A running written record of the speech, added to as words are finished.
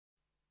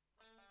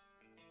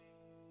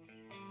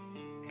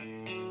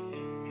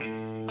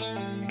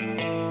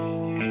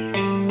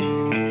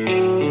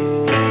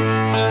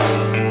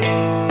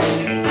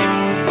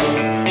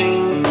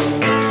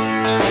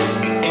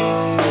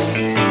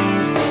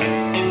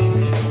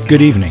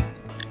Good evening.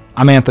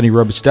 I'm Anthony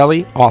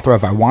Robustelli, author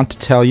of I Want to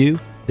Tell You,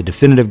 the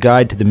definitive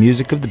guide to the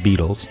music of the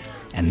Beatles,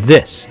 and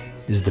this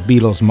is the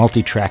Beatles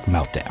Multi-Track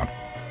Meltdown.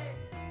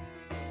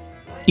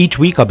 Each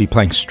week I'll be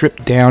playing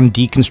stripped-down,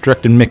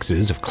 deconstructed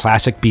mixes of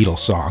classic Beatles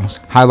songs,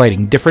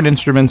 highlighting different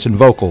instruments and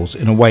vocals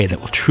in a way that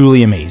will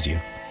truly amaze you.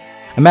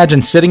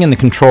 Imagine sitting in the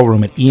control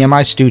room at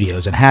EMI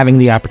Studios and having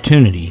the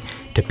opportunity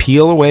to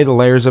peel away the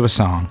layers of a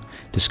song,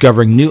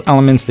 discovering new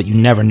elements that you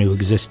never knew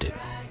existed.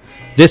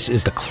 This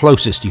is the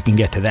closest you can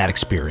get to that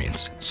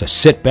experience, so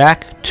sit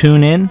back,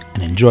 tune in,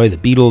 and enjoy the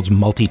Beatles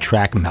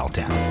Multi-Track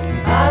Meltdown.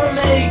 I'll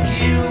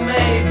make you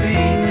maybe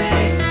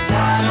next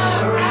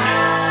time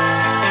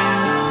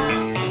around.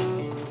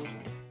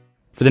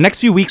 For the next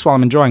few weeks while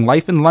I'm enjoying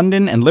life in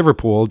London and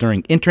Liverpool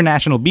during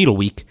International Beatle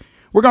Week,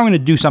 we're going to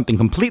do something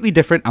completely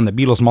different on the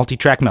Beatles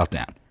Multi-Track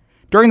Meltdown.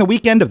 During the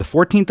weekend of the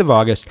 14th of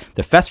August,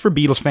 the Fest for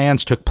Beatles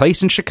fans took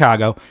place in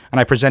Chicago,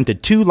 and I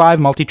presented 2 live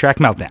multi-track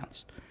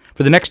meltdowns.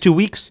 For the next 2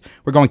 weeks,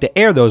 we're going to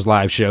air those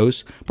live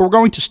shows, but we're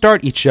going to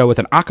start each show with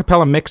an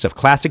acapella mix of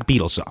classic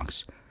Beatles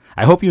songs.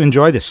 I hope you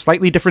enjoy this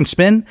slightly different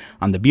spin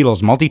on the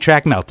Beatles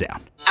Multi-Track Meltdown.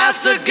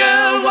 Asked a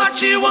girl what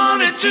she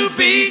wanted to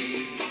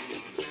be.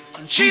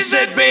 She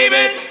said,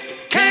 baby,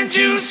 can't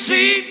you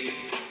see?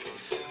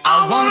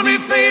 I want to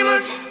be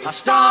famous, a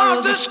star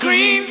of the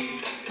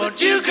screen,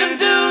 but you can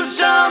do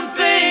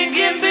something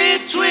in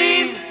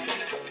between.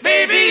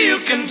 Baby, you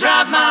can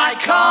drive my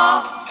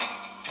car.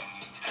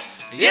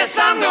 Yes,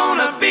 I'm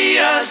gonna be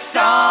a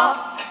star.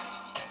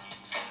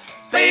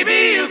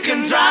 Baby, you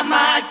can drive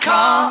my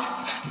car,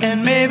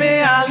 and maybe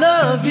I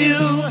love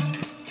you.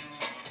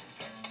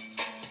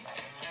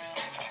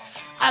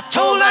 I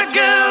told that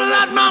girl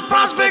that my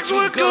prospects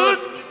were good,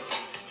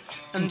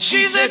 and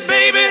she said,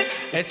 baby,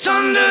 it's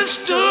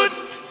understood.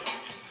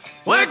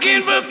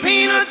 Working for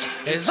peanuts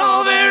is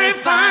all very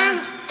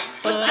fine,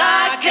 but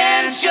I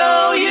can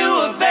show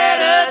you a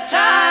better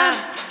time.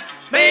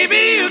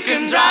 Baby, you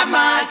can drive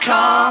my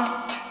car.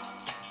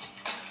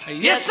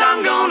 Yes,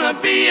 I'm gonna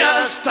be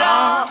a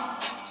star.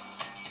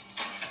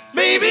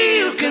 Baby,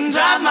 you can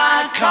drive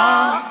my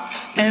car,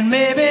 and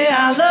maybe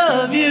I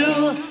love you.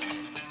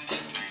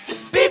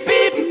 Beep,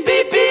 beep,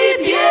 beep, beep,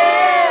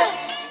 yeah.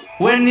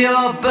 When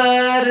your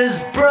bird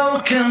is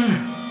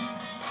broken,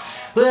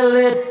 will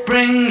it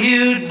bring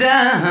you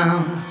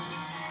down?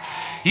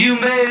 You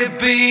may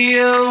be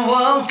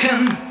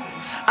awoken.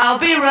 I'll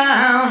be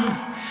round,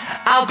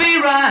 I'll be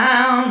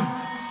round.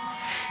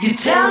 You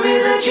tell me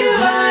that you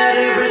heard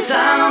every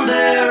sound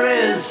there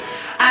is,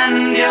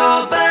 and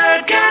your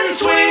bird can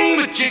swing,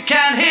 but you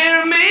can't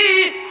hear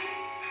me.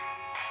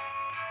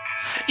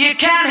 You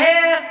can't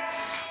hear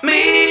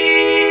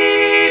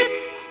me.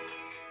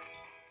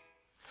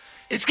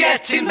 It's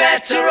getting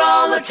better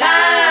all the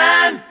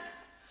time.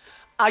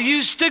 I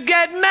used to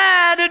get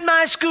mad at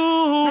my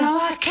school. Now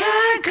I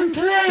can't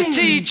complain. The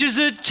teachers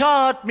that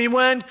taught me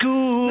weren't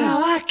cool.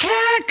 Now I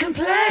can't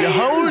complain. You're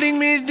holding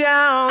me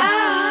down,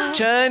 Oh.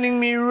 turning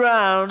me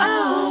round,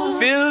 Oh.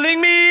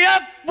 filling me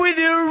up with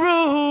your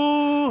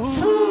rules.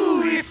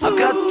 Fooey, I've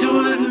got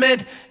to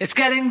admit, it's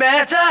getting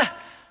better,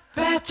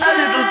 better, a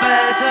little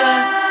better,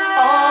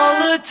 all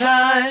the I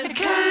time.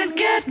 can't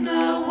get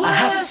no worse. I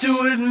have to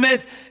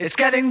admit, it's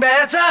getting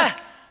better,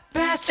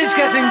 better. it's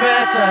getting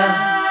better,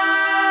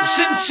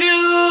 since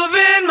you've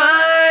been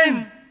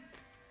mine.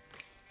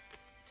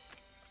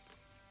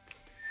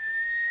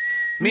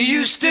 Me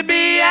used to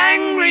be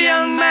angry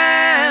young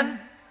man,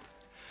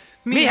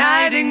 me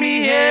hiding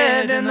me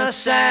head in the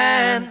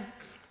sand.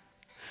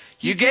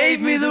 You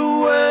gave me the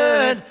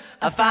word,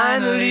 I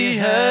finally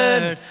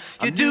heard.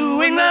 You're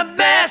doing the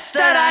best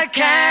that I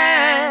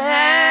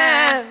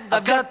can.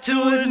 I've got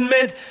to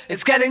admit,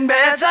 it's getting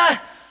better,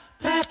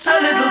 better,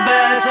 a little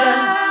better,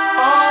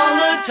 all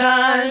the I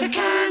time.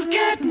 can't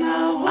get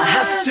no worse. I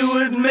have to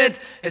admit,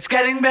 it's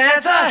getting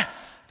better,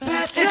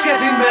 better, it's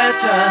getting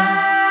better,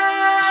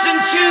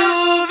 since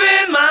you've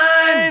been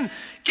mine.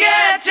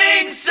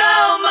 Getting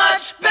so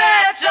much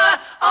better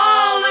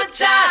all the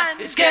time.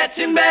 It's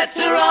getting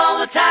better all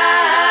the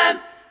time.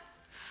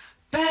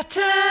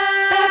 better,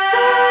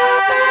 Better,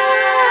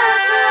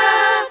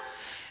 better.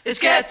 It's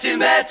getting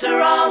better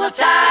all the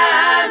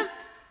time.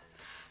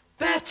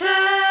 better,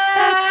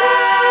 Better,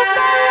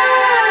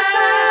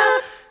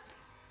 better.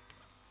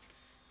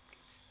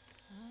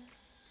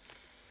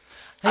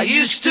 I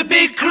used to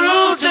be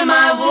cruel to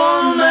my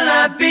woman.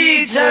 I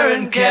beat her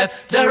and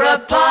kept her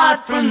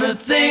apart from the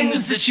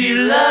things that she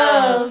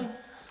loved.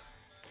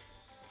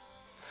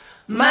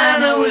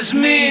 Man, I was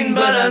mean,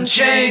 but I'm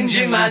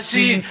changing my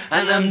scene,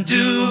 and I'm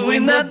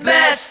doing the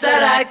best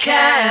that I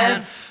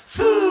can.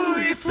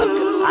 fooey,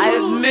 foo. I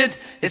admit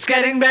it's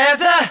getting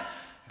better,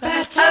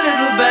 better, a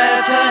little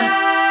better,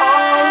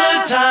 all the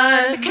I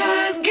time.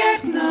 can't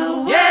get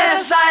no worse.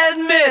 Yes, I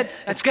admit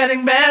it's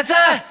getting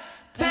better,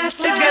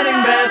 better, it's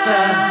getting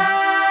better,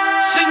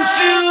 since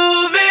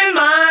you've been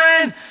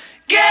mine.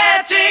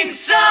 Getting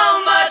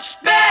so much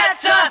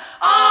better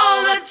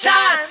all the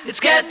time. It's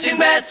getting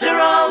better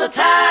all the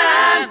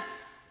time.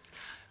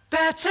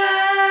 better,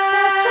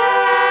 Better,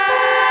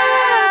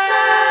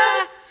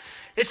 better.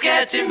 It's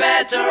getting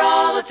better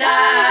all the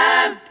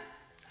time.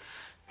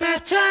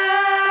 Better,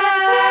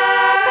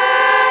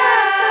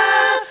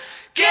 better,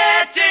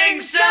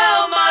 getting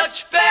so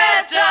much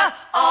better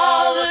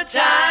all the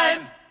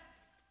time.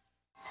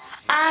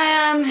 I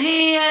am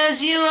he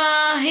as you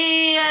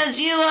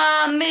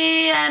are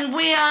me, and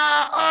we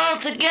are all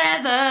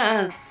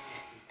together.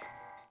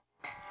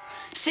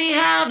 See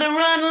how they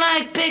run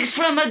like pigs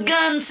from a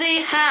gun,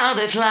 see how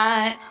they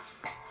fly.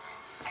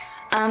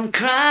 I'm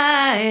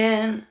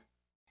crying,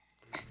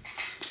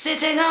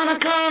 sitting on a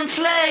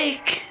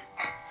cornflake,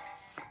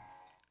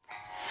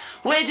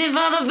 waiting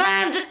for the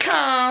van to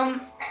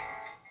come.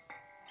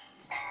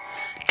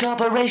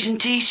 Corporation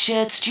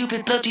t-shirt,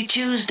 stupid bloody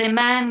Tuesday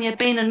man, you've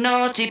been a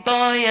naughty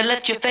boy, you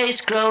let your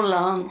face grow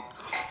long.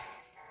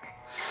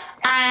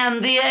 I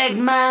am the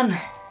Eggman,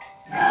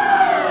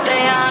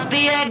 they are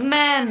the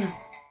Eggmen.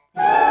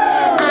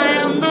 I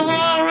am the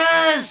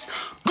walrus,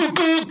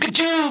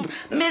 goo-goo-goo-joob,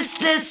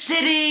 Mr.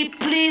 City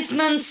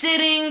Policeman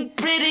sitting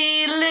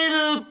pretty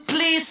little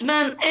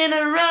policemen in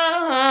a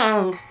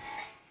row.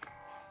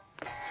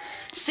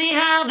 See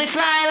how they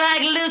fly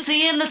like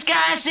Lucy in the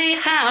sky, see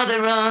how they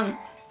run.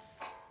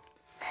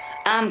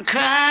 I'm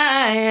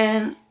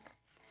crying,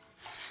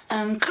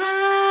 I'm crying,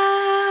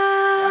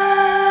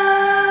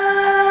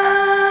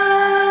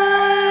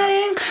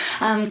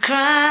 I'm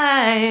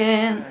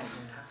crying,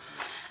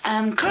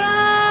 I'm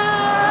crying.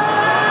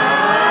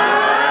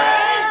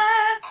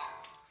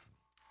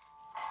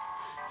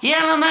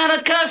 Yellow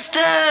matter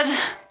custard,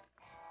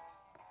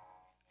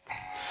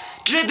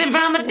 dripping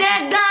from a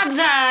dead dog's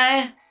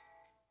eye.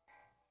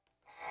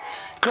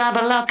 Grab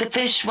a lock, a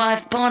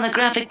fishwife,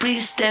 pornographic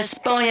priestess.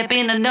 Boy, you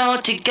been a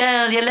naughty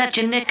girl, you let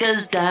your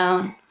knickers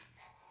down.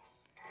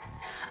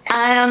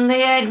 I am the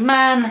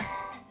Eggman,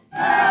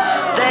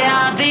 they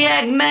are the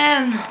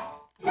Eggmen.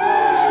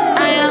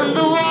 I am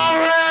the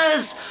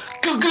walrus,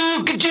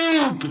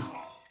 goo-goo-goo-joob.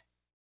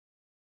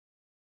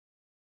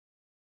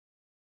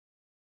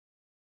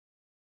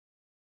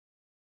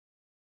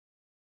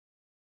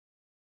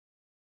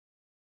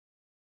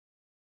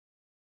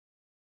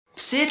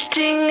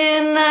 Sitting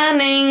in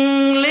an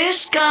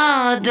English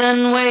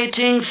garden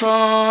waiting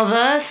for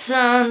the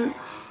sun.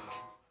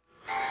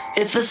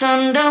 If the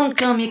sun don't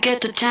come, you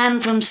get a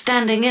tan from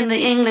standing in the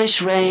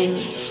English rain.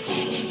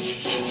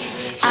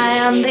 I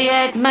am the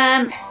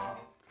Eggman,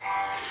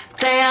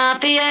 they are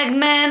the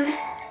Eggmen.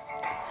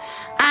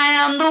 I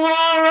am the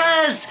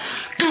walrus,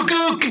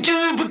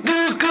 goo-goo-goo-joob,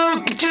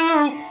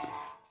 goo-goo-goo-joob.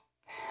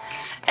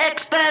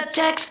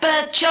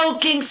 Expert,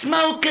 choking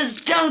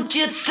smokers, don't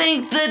you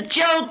think the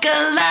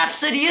Joker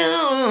laughs at you?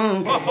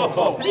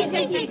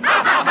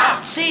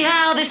 See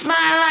how they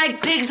smile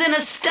like pigs in a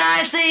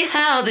sty, see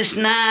how this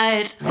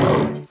night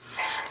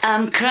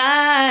I'm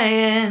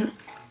crying.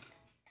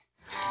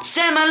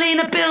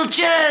 Semolina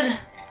Pilchard,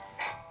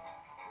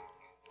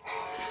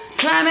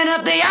 climbing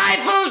up the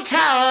Eiffel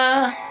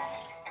Tower.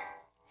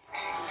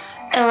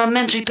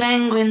 Elementary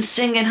penguins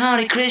singing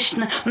Hare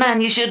Krishna. Man,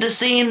 you should have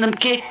seen them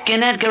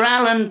kicking Edgar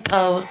Allan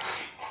Poe.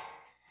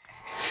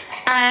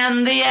 I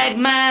am the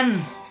Eggman,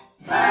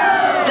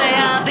 they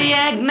are the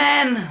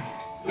Eggmen.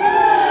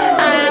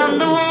 I am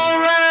the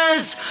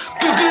walrus,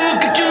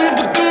 goo-goo-goo-joob,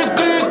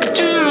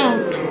 goo-goo-goo-joob,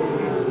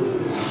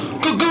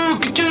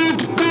 goo-goo-goo-joob,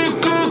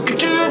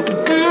 goo-goo-goo-joob,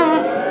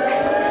 goo.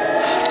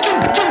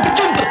 Jump, jump,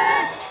 jump,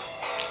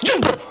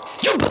 jump,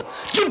 jump,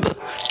 jump,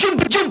 jump,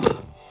 jump.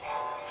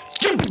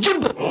 Jump,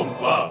 jump.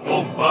 Oompa,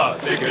 oompa,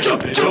 stick it up,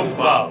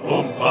 jumpa.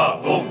 Oompa,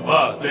 oompa,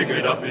 stick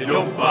it up,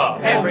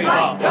 jumpa.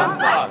 Everybody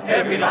jumpa,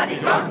 everybody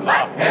jumpa,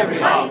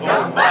 everybody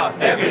jumpa,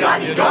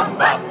 everybody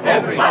jumpa,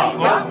 everybody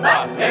jumpa,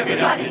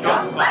 everybody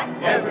jumpa,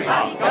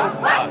 everybody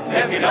jumpa,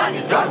 everybody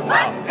jumpa,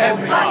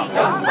 everybody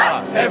jumpa,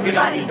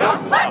 everybody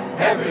jumpa,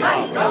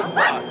 everybody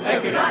jumpa, everybody jumpa,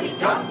 everybody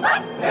jumpa,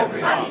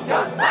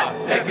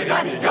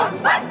 everybody jumpa, everybody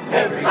jumpa,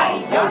 everybody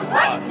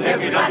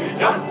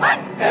jumpa,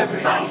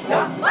 everybody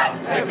jumpa,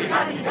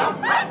 everybody jumpa.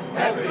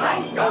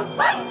 Everybody's jump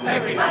up,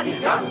 everybody's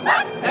jump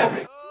up,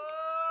 everybody.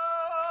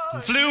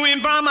 Flew in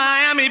from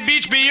Miami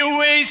Beach,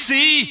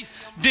 BUAC.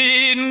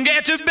 Didn't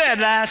get to bed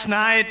last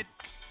night.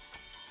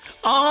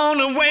 On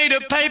the way to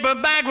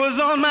paperback was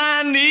on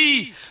my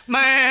knee.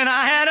 Man,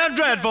 I had a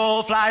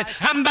dreadful flight.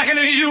 I'm back in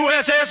the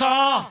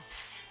USSR.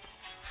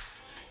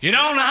 You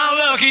don't know how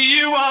lucky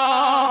you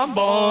are,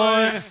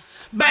 boy.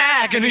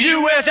 Back in the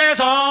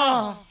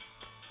USSR.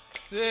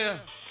 Yeah.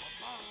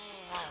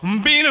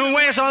 Been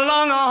away so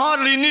long I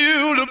hardly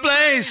knew the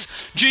place.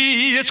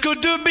 Gee, it's good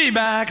to be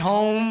back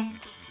home.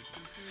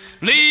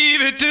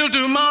 Leave it till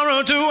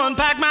tomorrow to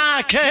unpack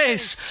my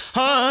case.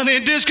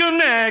 Honey,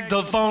 disconnect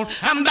the phone.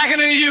 I'm back in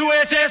the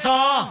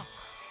USSR.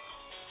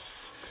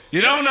 You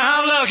don't know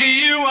how lucky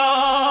you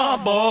are,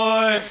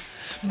 boy.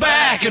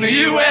 Back in the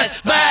US,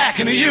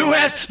 back in the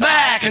US,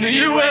 back in the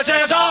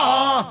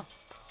USSR.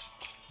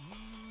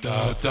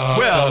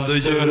 Well, the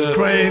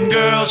Ukraine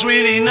girls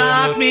really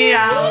knocked me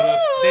out.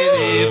 They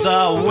leave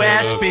the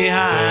West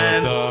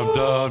behind.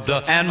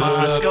 And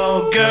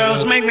Moscow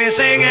girls make me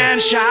sing and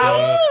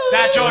shout.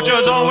 That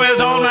Georgia's always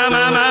on my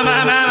mind.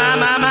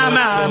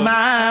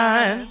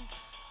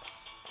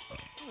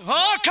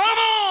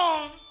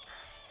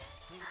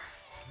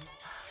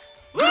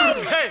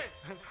 Hey.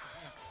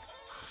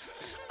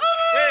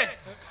 Hey.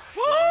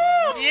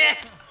 Woo. Yeah.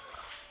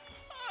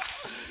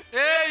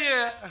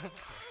 Yeah.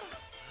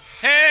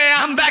 Hey,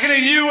 I'm back in the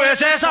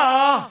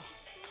USSR.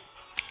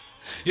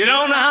 You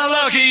don't know how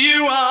lucky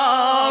you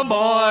are,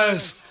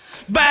 boys.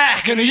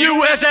 Back in the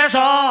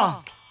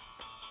USSR.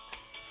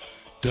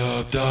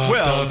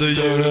 Well, the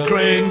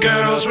Ukraine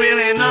girls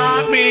really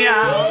knock me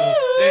out.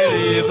 They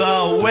leave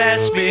the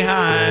West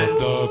behind.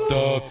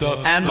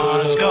 And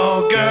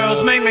Moscow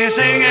girls make me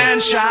sing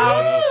and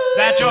shout.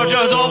 That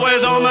Georgia's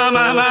always on my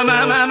mind.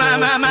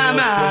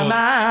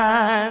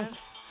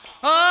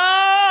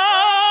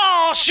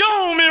 Oh,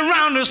 show me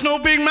around the snow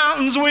big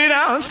mountains way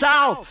down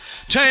south.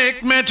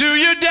 Take me to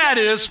your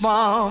daddy's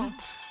farm.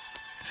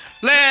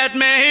 Let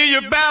me hear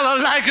your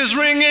balalaikas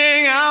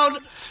ringing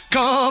out.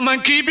 Come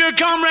and keep your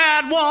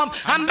comrade warm.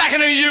 I'm back in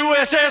the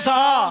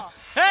USSR.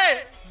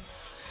 Hey,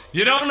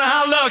 you don't know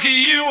how lucky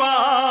you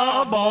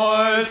are,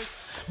 boys.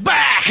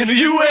 Back in the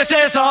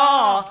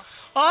USSR.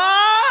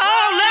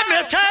 Oh, let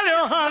me tell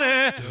you,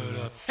 honey.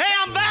 Hey,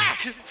 I'm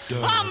back.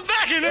 I'm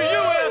back in the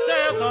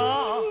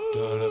USSR.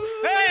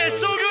 Hey, it's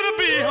so good to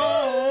be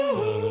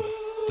home.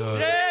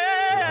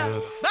 Yeah,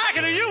 back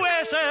in the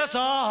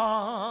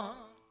USSR.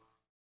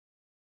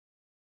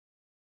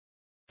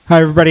 Hi,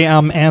 everybody.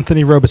 I'm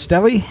Anthony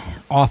Robustelli,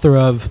 author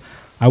of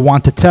I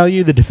Want to Tell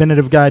You, The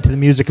Definitive Guide to the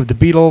Music of the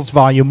Beatles,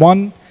 Volume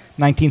 1,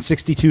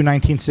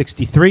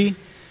 1962-1963.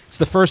 It's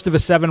the first of a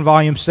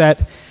 7-volume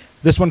set.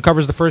 This one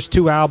covers the first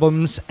 2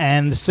 albums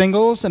and the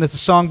singles, and it's a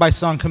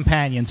song-by-song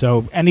companion,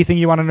 so anything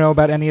you want to know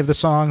about any of the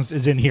songs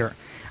is in here.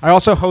 I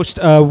also host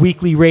a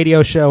weekly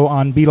radio show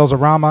on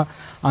Beatles-orama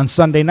on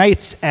Sunday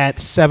nights at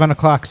 7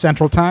 o'clock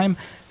Central Time,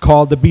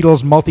 called the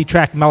Beatles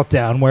Multi-Track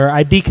Meltdown, where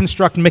I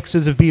deconstruct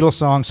mixes of Beatles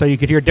songs so you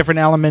could hear different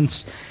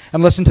elements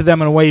and listen to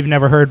them in a way you've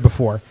never heard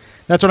before.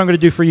 That's what I'm going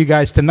to do for you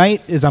guys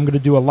tonight, is I'm going to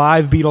do a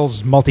live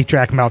Beatles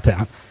Multi-Track Meltdown.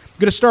 I'm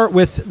going to start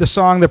with the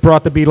song that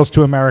brought the Beatles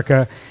to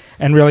America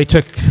and really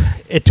took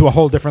it to a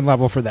whole different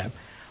level for them.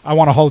 I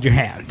Want to Hold Your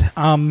Hand.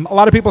 A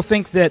lot of people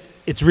think that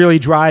it's really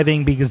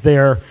driving because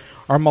there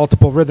are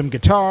multiple rhythm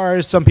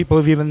guitars. Some people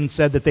have even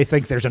said that they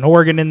think there's an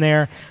organ in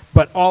there,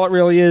 but all it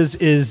really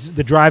is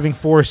the driving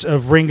force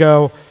of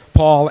Ringo,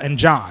 Paul, and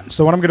John.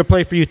 So what I'm going to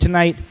play for you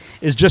tonight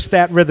is just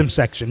that rhythm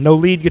section. No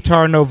lead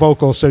guitar, no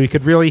vocals, so you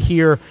could really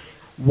hear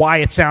why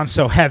it sounds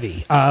so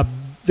heavy.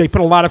 They put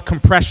a lot of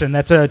compression.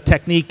 That's a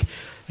technique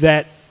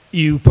that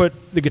you put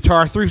the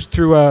guitar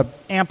through a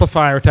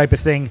amplifier type of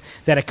thing,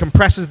 that it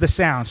compresses the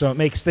sound, so it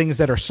makes things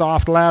that are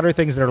soft louder,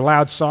 things that are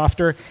loud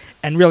softer,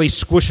 and really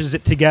squishes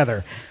it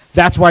together.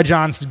 That's why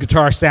John's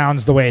guitar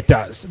sounds the way it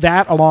does.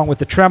 That, along with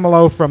the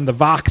tremolo from the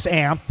Vox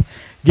amp,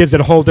 gives it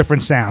a whole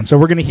different sound. So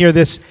we're going to hear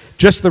this,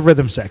 just the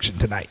rhythm section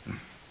tonight.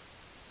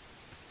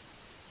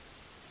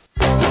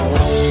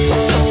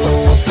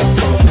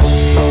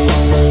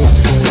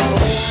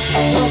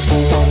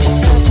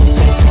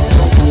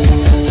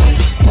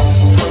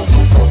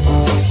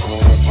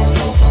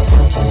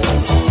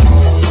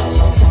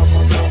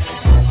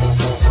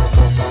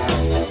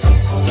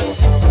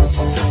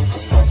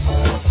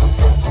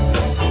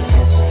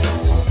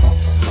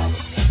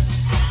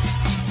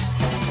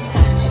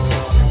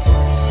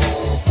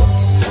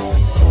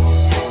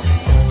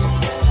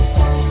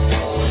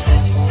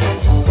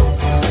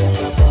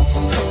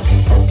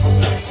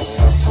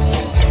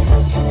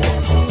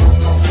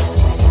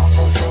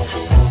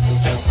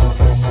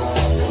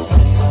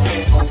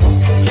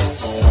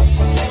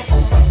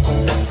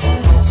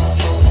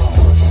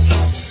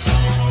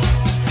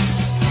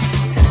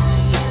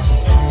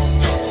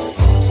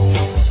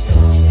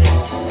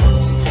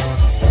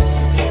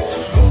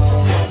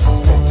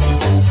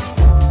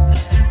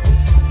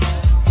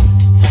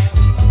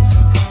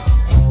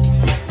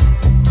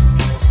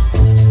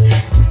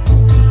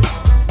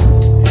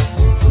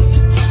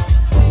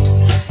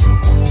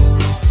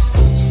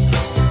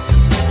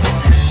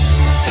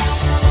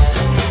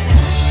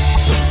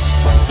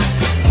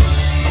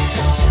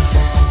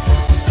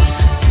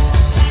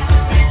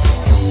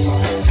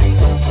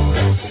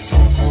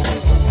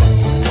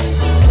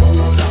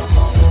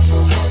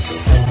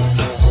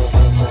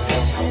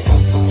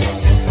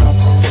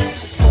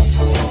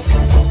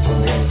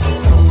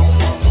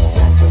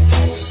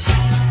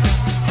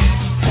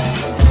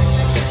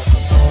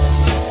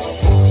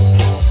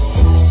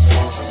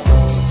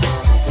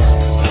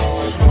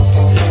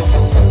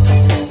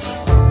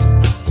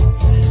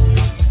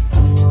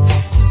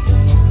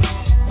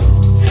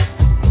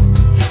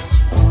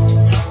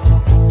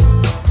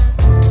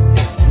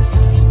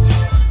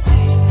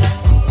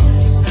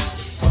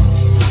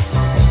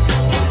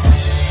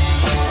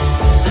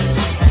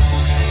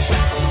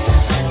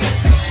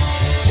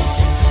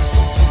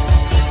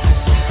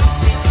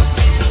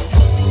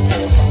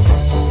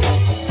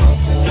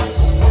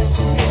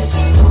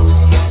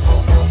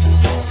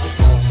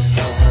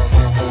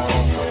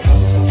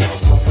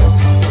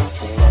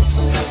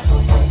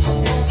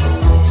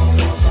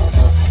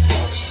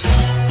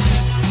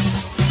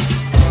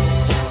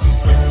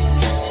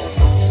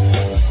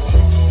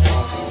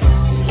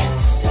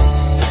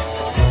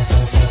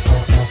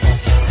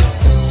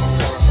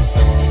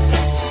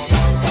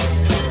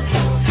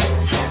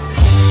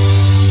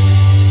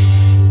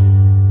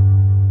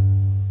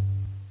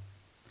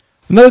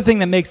 Another thing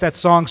that makes that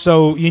song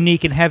so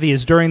unique and heavy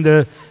is during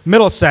the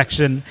middle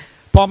section,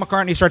 Paul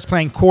McCartney starts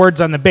playing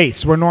chords on the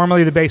bass, where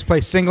normally the bass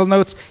plays single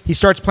notes. He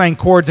starts playing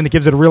chords, and it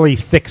gives it a really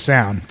thick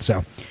sound.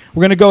 So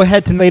we're going to go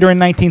ahead to later in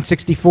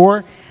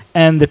 1964,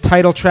 and the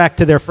title track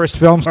to their first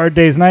film, Hard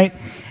Day's Night.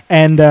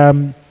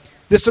 And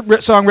this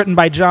song written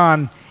by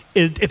John,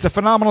 it's a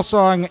phenomenal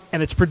song,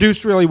 and it's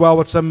produced really well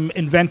with some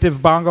inventive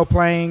bongo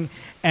playing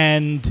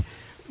and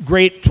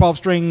great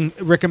 12-string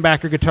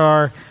Rickenbacker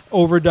guitar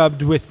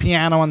overdubbed with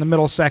piano on the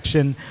middle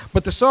section.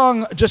 But the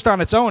song, just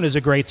on its own, is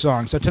a great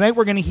song. So tonight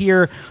we're going to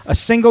hear a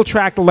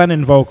single-track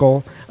Lennon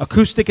vocal,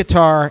 acoustic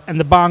guitar, and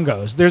the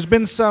bongos. There's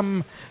been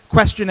some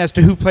question as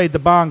to who played the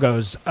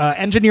bongos.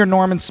 Engineer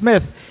Norman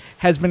Smith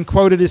has been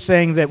quoted as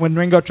saying that when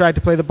Ringo tried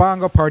to play the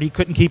bongo part, he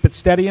couldn't keep it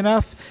steady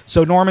enough.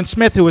 So Norman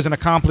Smith, who was an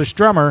accomplished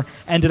drummer,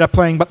 ended up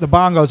playing the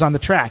bongos on the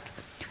track.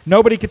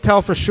 Nobody could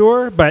tell for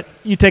sure, but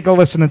you take a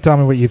listen and tell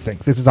me what you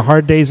think. This is A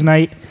Hard Day's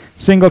Night,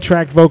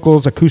 single-track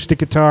vocals, acoustic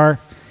guitar,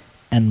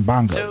 and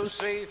bongos. 2,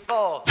 3,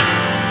 4.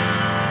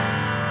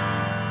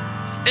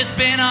 It's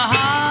been a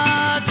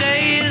hard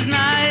day's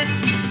night,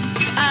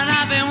 and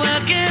I've been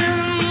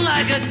working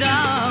like a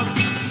dog.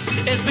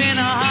 It's been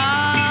a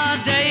hard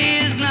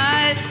day's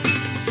night,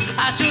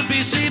 I should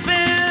be sleeping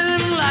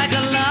like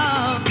a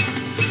log.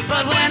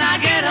 But when I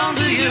get home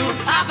to you,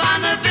 I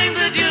find the things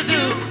that you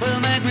do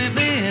will make me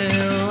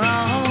feel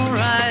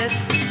alright.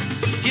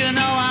 You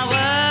know I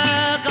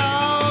work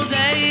all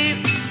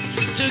day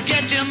to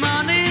get your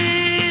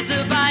money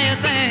to buy a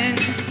thing,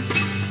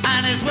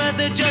 and it's worth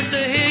it just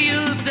to hear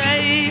you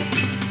say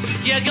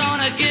you're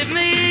gonna give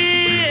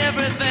me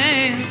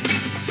everything.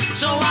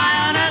 So why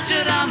on earth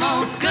should I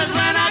moan? 'Cause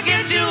when I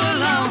get you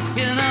alone,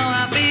 you know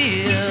I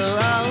feel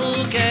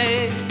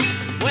okay.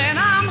 When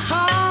I'm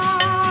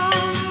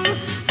home,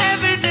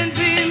 everything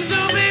seems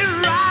to be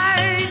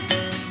right.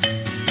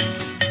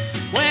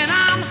 When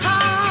I'm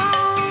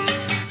home,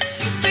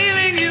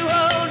 feeling you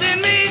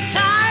holding me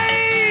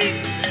tight,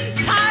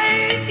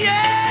 tight,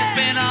 yeah. It's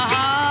been a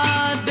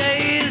hard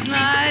day's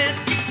night,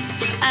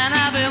 and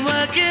I've been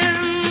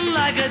working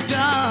like a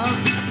dog.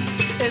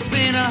 It's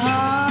been a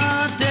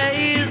hard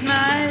day's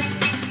night,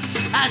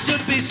 I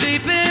should be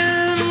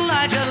sleeping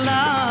like a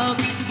log.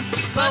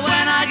 But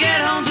when I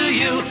get home to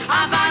you,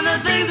 I find the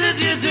things that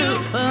you do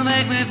will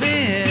make me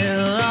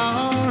feel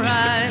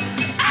alright.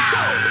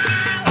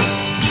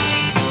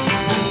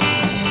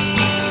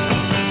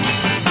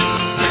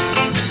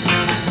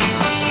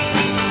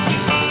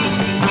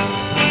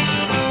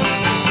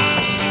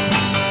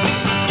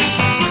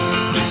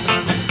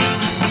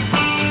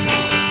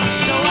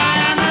 So why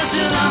on earth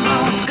should I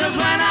moan? 'Cause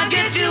when I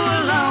get you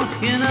alone,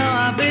 you know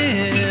I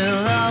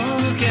feel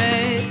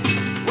okay.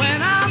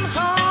 When I'm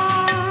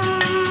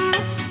home,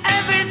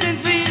 everything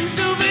seems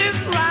to be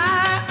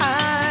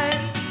right.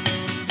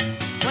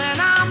 When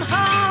I'm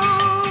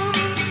home,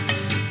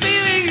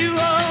 feeling you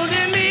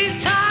holding me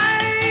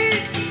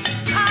tight,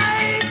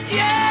 tight,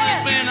 yeah.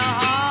 It's been a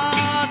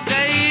hard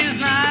day's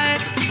night,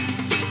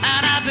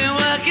 and I've been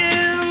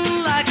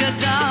working like a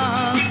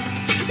dog.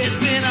 It's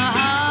been a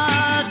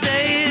hard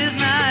day's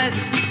night,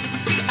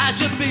 I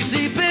should be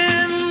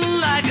sleeping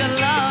like a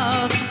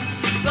log.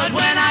 But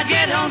when I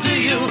get home to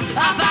you,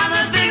 I find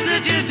the things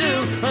that you do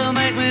will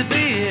make me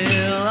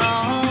feel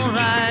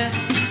alright.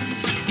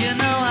 You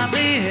know I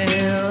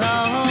feel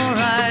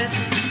alright.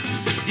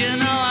 You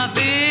know I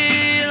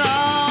feel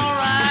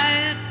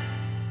alright.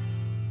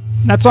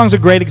 That song's a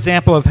great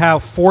example of how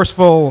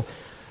forceful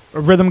a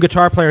rhythm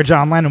guitar player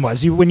John Lennon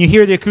was. When you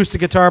hear the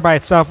acoustic guitar by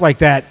itself like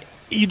that,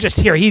 you just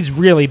hear he's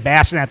really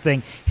bashing that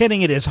thing,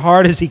 hitting it as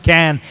hard as he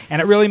can,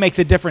 and it really makes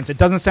a difference. It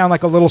doesn't sound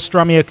like a little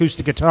strummy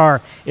acoustic guitar.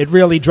 It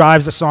really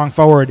drives the song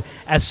forward,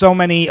 as so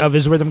many of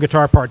his rhythm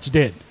guitar parts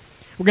did.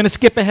 We're going to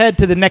skip ahead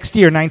to the next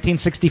year,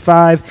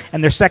 1965,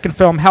 and their second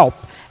film, Help,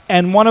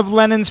 and one of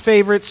Lennon's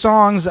favorite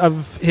songs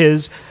of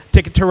his,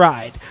 Ticket to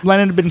Ride.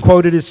 Lennon had been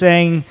quoted as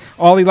saying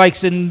all he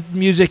likes in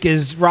music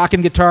is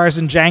rockin' guitars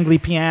and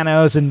jangly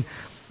pianos, and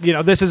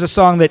this is a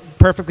song that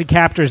perfectly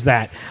captures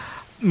that.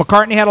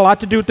 McCartney had a lot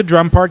to do with the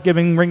drum part,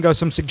 giving Ringo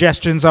some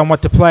suggestions on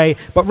what to play,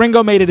 but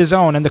Ringo made it his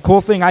own, and the cool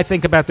thing I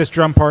think about this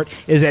drum part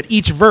is at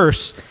each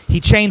verse,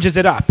 he changes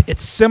it up.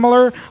 It's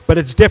similar, but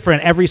it's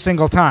different every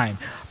single time.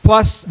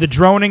 Plus, the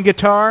droning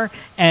guitar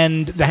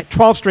and the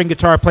 12-string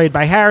guitar played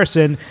by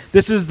Harrison,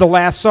 this is the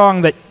last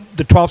song that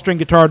the 12-string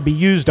guitar would be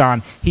used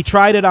on. He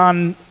tried it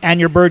on And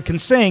Your Bird Can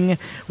Sing,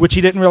 which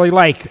he didn't really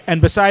like, and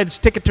besides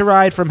Ticket to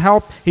Ride from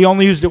Help, he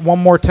only used it one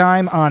more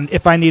time on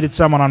If I Needed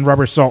Someone on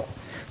Rubber Soul.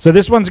 So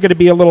this one's going to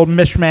be a little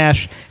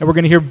mishmash, and we're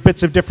going to hear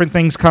bits of different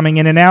things coming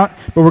in and out,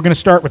 but we're going to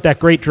start with that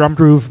great drum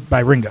groove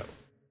by Ringo.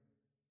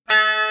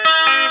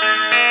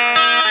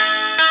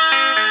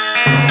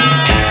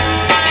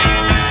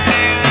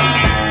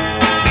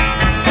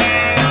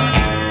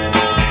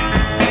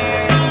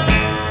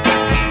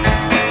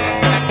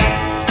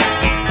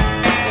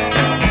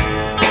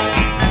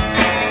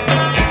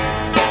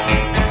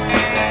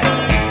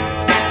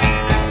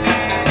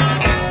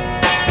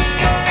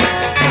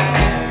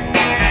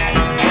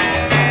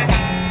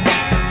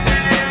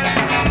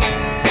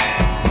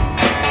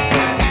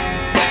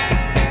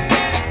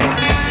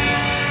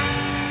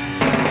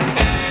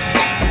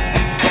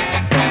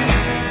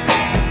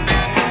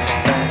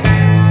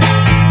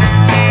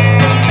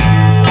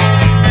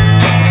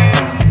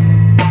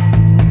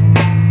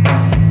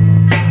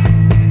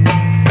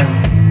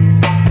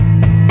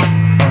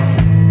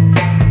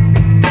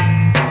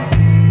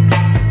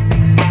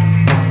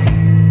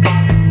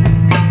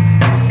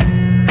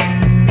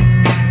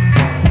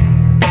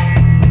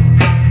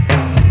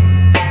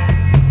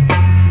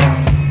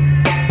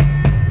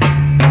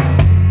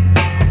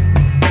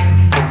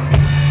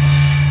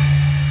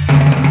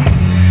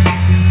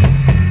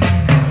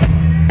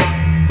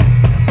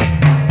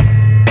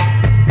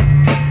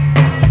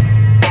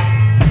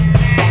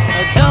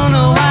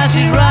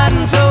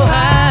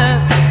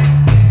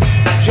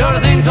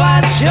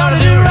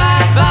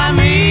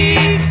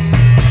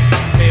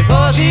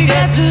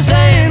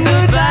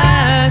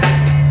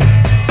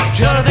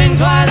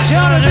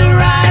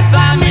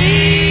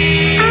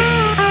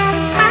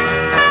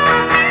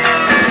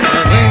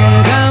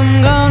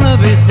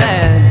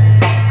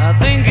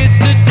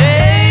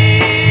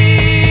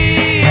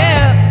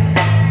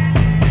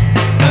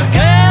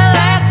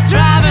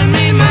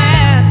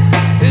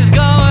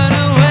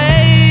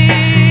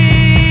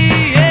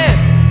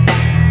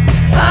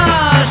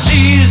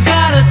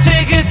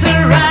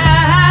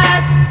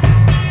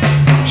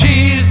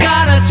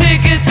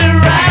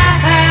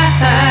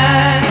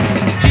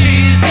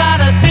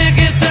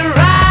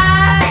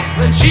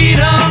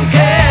 don't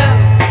care.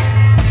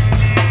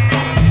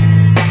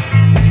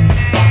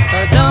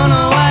 I don't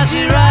know why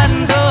she's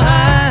riding so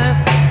high.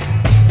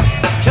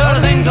 Sure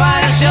to think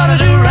twice, sure to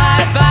do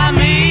right by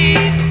me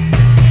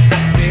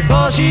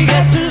before she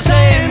gets to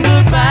saying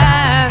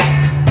goodbye.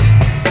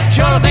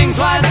 Sure to think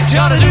twice,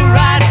 sure to do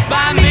right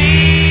by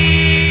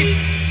me.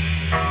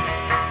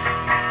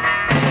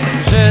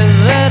 Said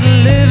that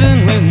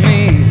living with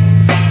me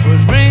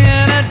was bringing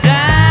her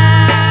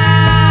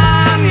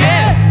down,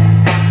 yeah.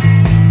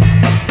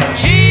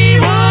 She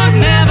would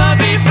never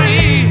be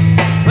free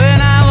when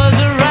I was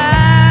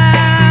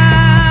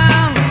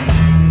around.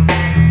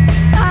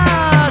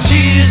 Ah,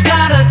 she's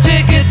got a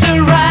ticket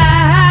to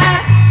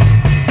ride.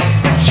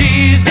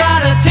 She's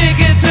got a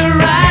ticket to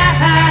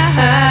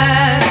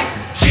ride.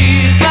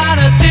 She's got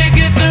a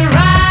ticket to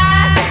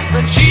ride,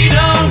 but she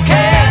don't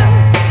care.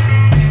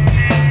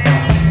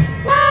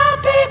 My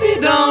baby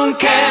don't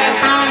care.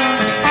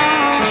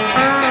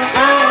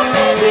 My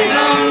baby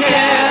don't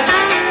care.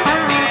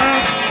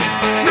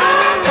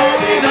 My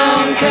baby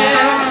don't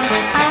care.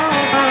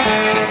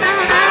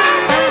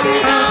 My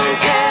baby don't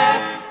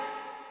care.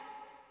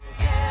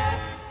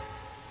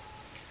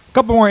 A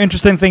couple more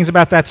interesting things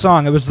about that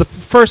song. It was the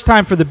first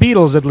time for the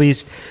Beatles, at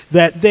least,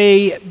 that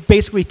they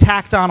basically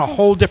tacked on a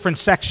whole different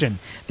section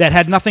that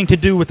had nothing to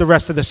do with the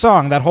rest of the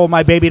song. That whole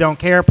My Baby Don't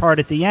Care part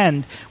at the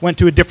end went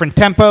to a different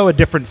tempo, a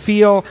different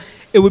feel.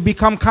 It would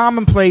become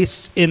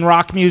commonplace in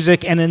rock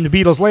music and in the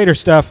Beatles' later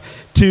stuff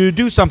to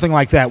do something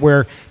like that,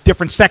 where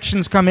different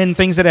sections come in,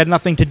 things that had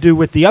nothing to do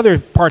with the other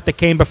part that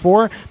came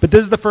before. But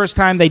this is the first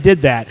time they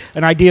did that,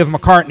 an idea of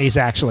McCartney's,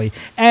 actually.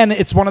 And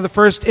it's one of the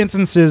first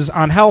instances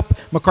on Help.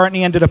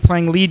 McCartney ended up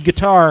playing lead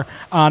guitar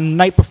on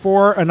Night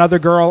Before, Another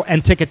Girl,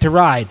 and Ticket to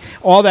Ride.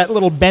 All that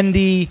little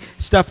bendy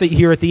stuff that you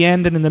hear at the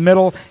end and in the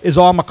middle is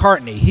all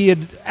McCartney. He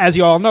had, as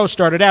you all know,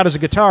 started out as a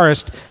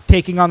guitarist,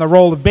 taking on the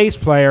role of bass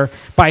player.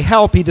 By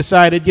Help, he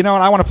decided, you know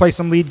what, I want to play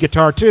some lead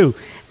guitar too.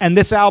 And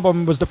this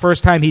album was the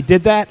first time he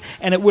did that,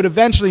 and it would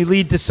eventually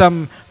lead to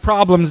some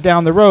problems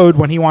down the road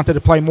when he wanted to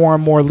play more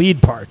and more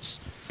lead parts.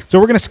 So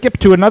we're going to skip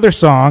to another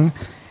song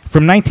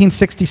from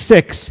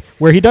 1966,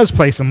 where he does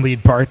play some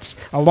lead parts,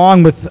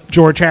 along with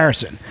George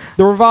Harrison.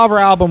 The Revolver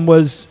album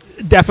was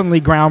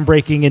definitely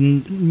groundbreaking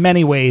in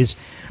many ways,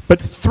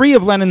 but 3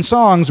 of Lennon's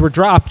songs were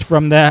dropped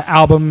from the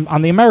album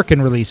on the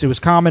American release. It was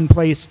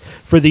commonplace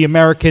for the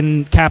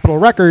American Capitol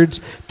Records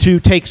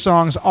to take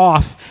songs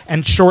off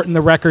and shorten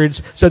the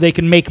records so they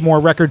can make more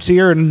records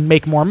here and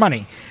make more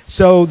money.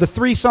 So the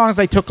 3 songs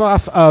they took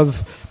off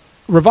of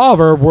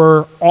Revolver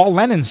were all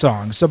Lennon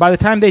songs. So by the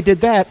time they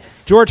did that,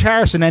 George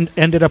Harrison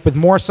ended up with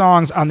more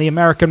songs on the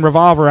American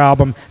Revolver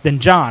album than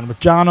John, with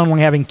John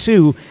only having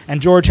 2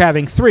 and George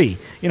having 3.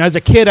 You know, as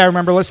a kid, I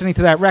remember listening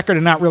to that record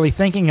and not really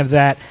thinking of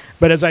that.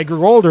 But as I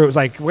grew older, it was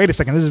like, wait a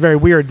second, this is very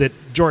weird that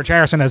George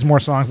Harrison has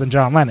more songs than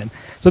John Lennon.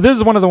 So this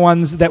is one of the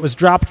ones that was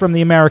dropped from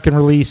the American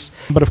release,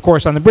 but of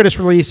course on the British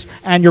release,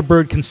 And Your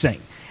Bird Can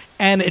Sing.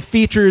 And it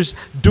features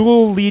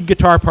dual lead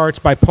guitar parts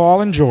by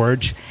Paul and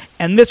George,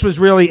 and this was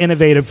really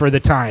innovative for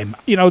the time.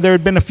 You know, there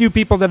had been a few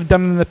people that had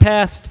done it in the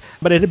past,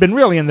 but it had been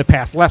really in the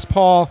past. Les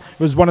Paul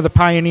was one of the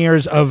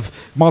pioneers of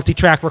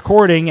multi-track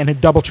recording and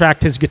had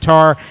double-tracked his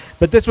guitar,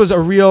 but this was a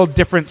real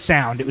different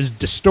sound. It was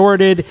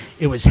distorted,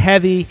 it was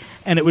heavy,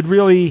 and it would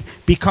really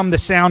become the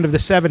sound of the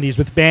 70s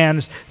with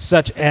bands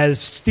such as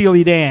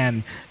Steely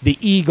Dan, the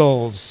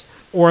Eagles,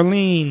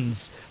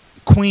 Orleans,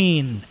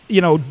 Queen, you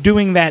know,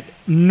 doing that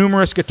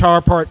numerous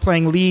guitar part,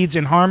 playing leads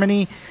in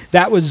harmony.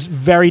 That was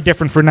very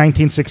different for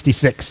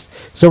 1966.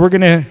 So we're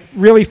going to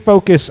really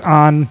focus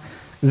on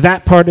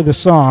that part of the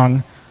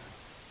song,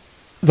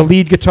 the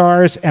lead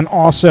guitars, and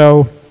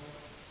also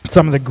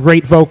some of the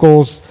great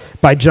vocals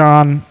by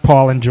John,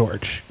 Paul, and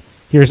George.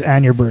 Here's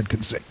And Your Bird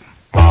Can Sing.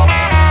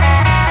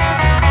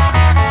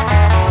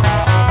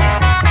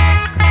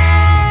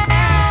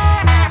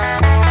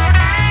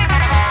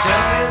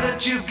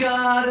 You've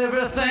got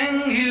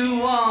everything you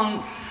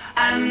want,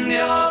 and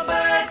your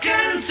bird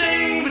can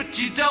sing, but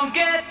you don't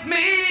get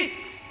me.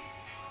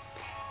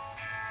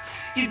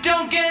 You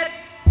don't get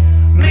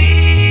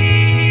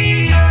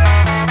me. You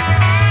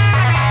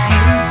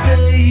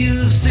say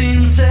you've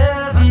seen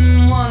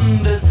 7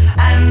 wonders,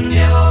 and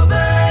your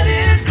bird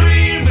is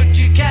green, but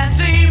you can't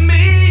see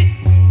me.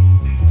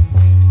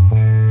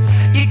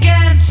 You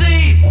can't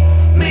see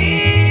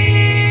me.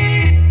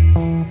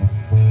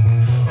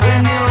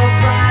 When your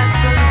prized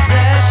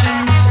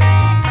possessions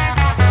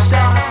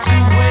start to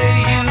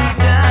weigh you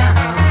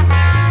down,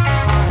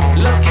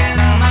 look in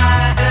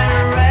my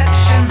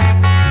direction,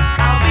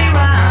 I'll be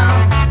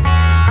round.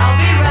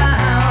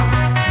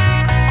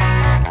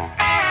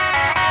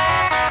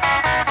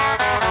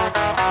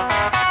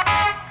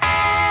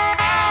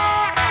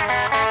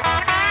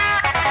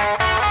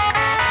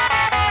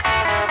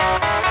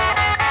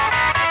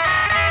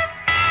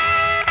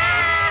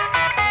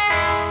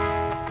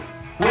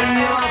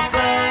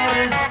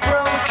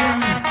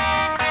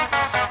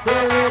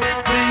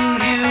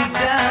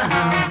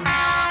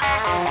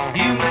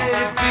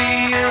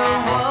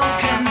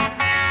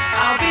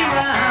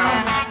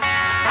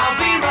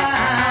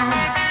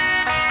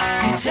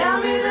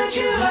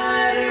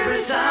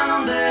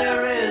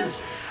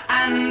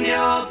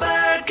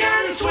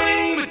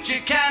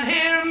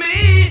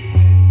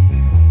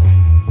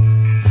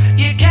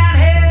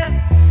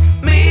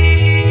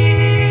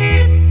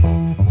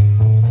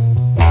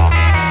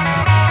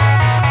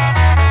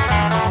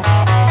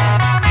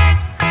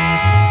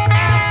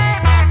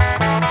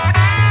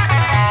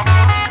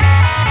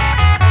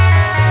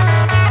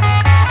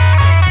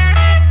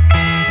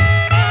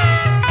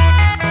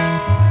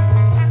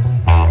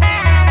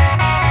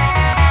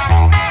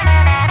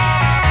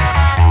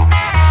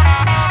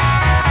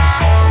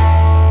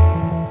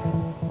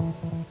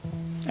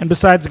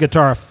 besides the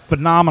guitar, a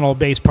phenomenal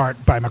bass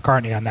part by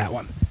McCartney on that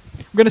one.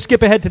 We're going to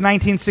skip ahead to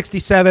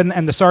 1967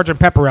 and the Sgt.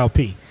 Pepper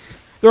LP.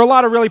 There are a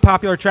lot of really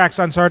popular tracks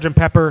on Sgt.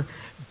 Pepper,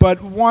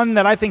 but one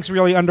that I think is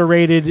really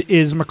underrated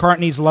is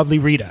McCartney's Lovely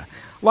Rita.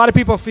 A lot of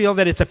people feel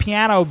that it's a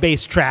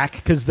piano-based track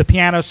because the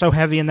piano's so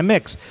heavy in the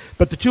mix,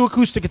 but the two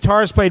acoustic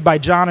guitars played by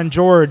John and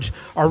George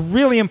are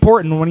really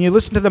important. When you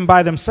listen to them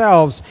by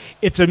themselves,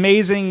 it's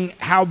amazing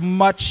how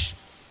much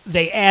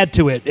they add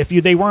to it. If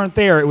they weren't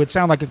there, it would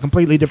sound like a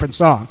completely different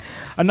song.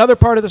 Another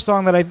part of the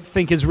song that I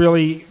think is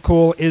really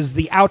cool is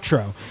the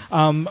outro.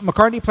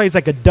 McCartney plays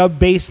like a dub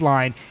bass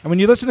line, and when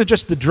you listen to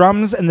just the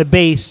drums and the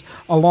bass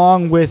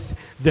along with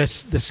the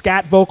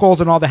scat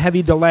vocals and all the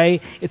heavy delay,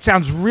 it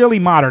sounds really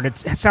modern. It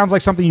sounds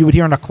like something you would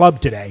hear in a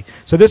club today.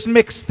 So this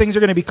mix, things are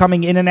going to be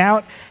coming in and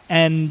out,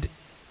 and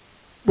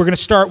we're going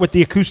to start with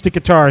the acoustic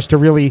guitars to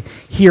really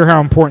hear how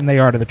important they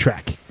are to the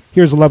track.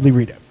 Here's Lovely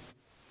Rita.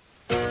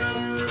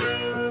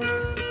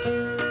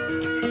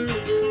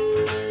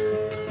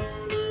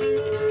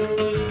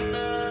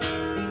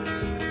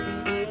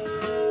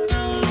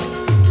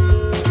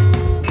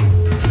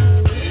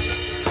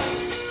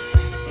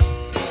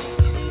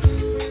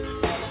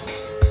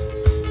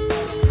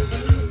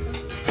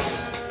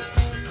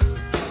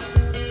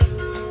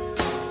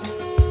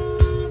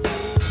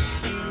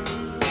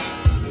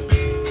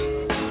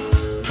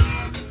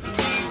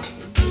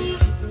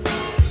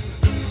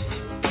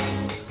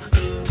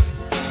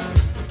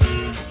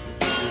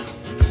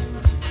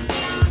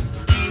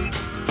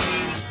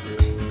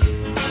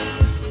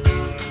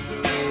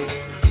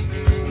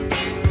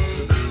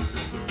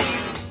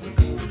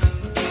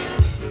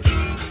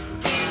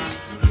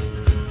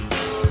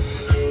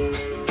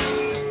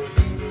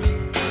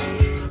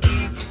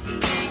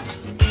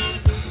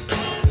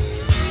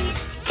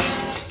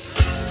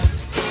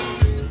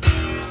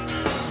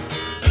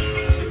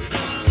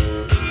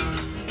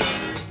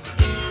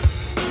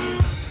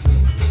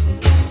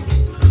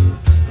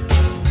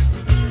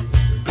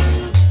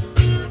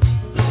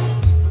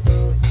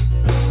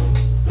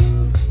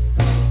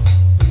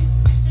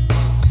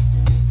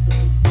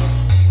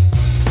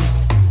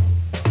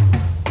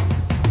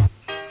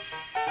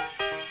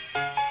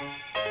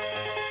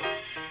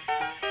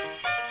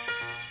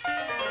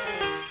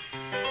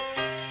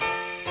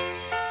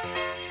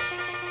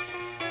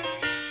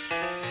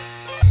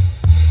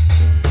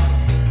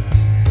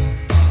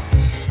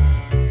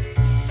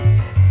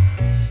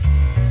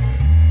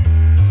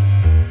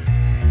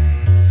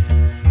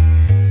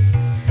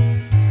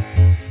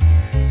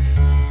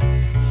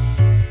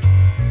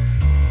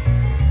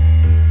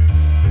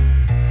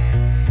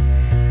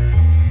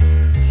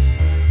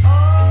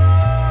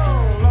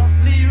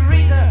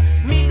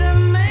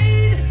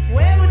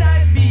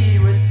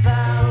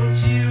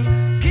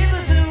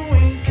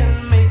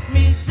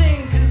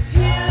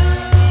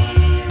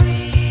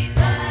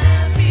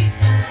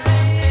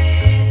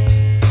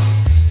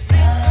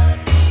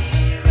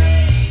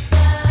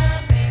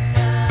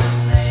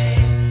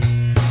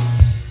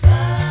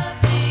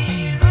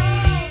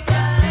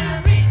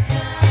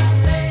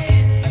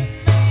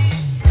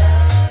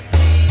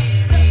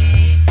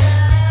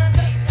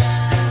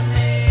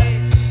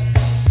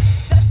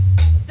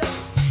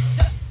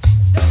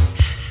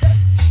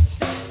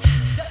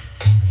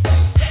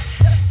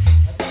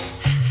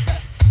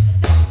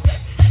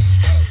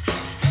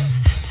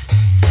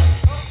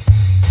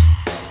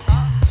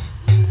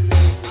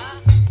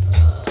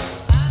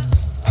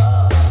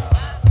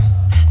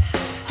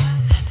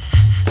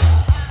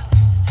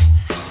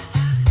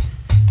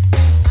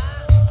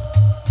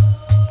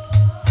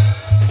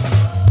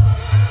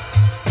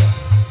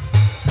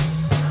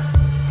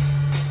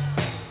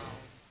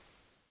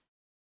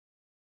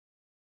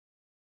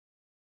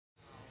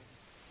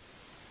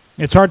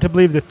 It's hard to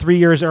believe that 3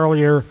 years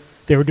earlier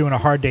they were doing A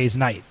Hard Day's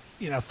Night.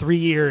 3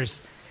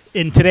 years.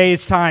 In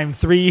today's time,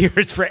 3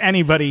 years for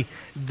anybody,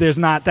 there's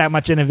not that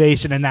much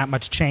innovation and that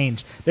much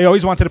change. They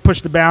always wanted to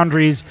push the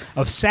boundaries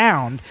of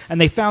sound, and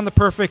they found the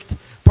perfect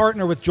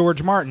partner with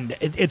George Martin.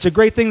 It's a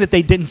great thing that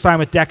they didn't sign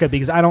with Decca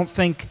because I don't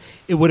think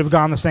it would have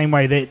gone the same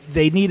way.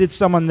 They needed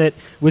someone that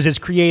was as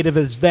creative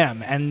as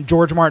them, and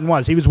George Martin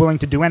was. He was willing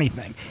to do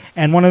anything.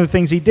 And one of the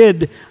things he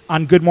did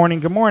on Good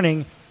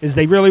Morning, is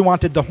they really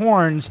wanted the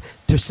horns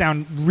to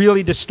sound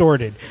really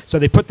distorted. So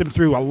they put them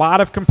through a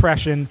lot of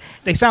compression.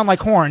 They sound like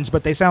horns,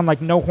 but they sound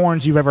like no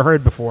horns you've ever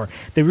heard before.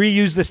 They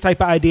reused this type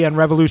of idea in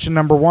Revolution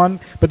 #1,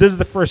 but this is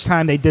the first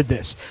time they did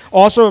this.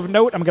 Also of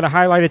note, I'm going to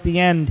highlight at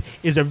the end,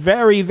 is a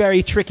very,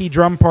 very tricky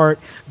drum part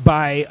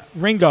by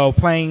Ringo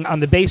playing on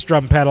the bass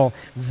drum pedal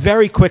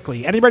very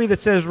quickly. Anybody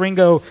that says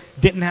Ringo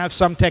didn't have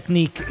some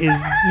technique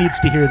needs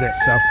to hear this.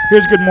 So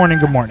here's Good Morning.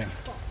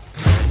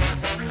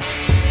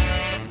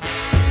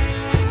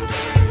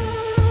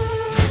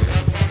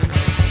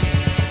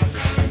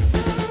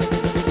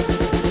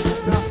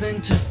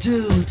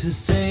 To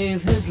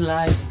save his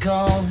life,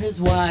 call his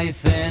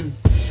wife in.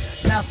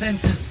 Nothing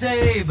to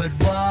say but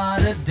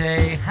what a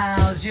day,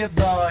 how's your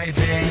boy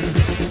been?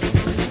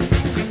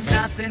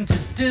 Nothing to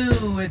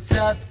do, it's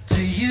up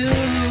to you.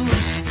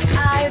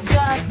 I've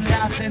got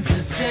nothing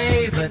to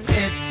say, but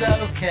it's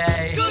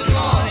okay. Good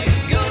morning,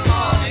 good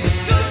morning,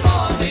 good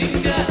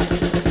morning, girl.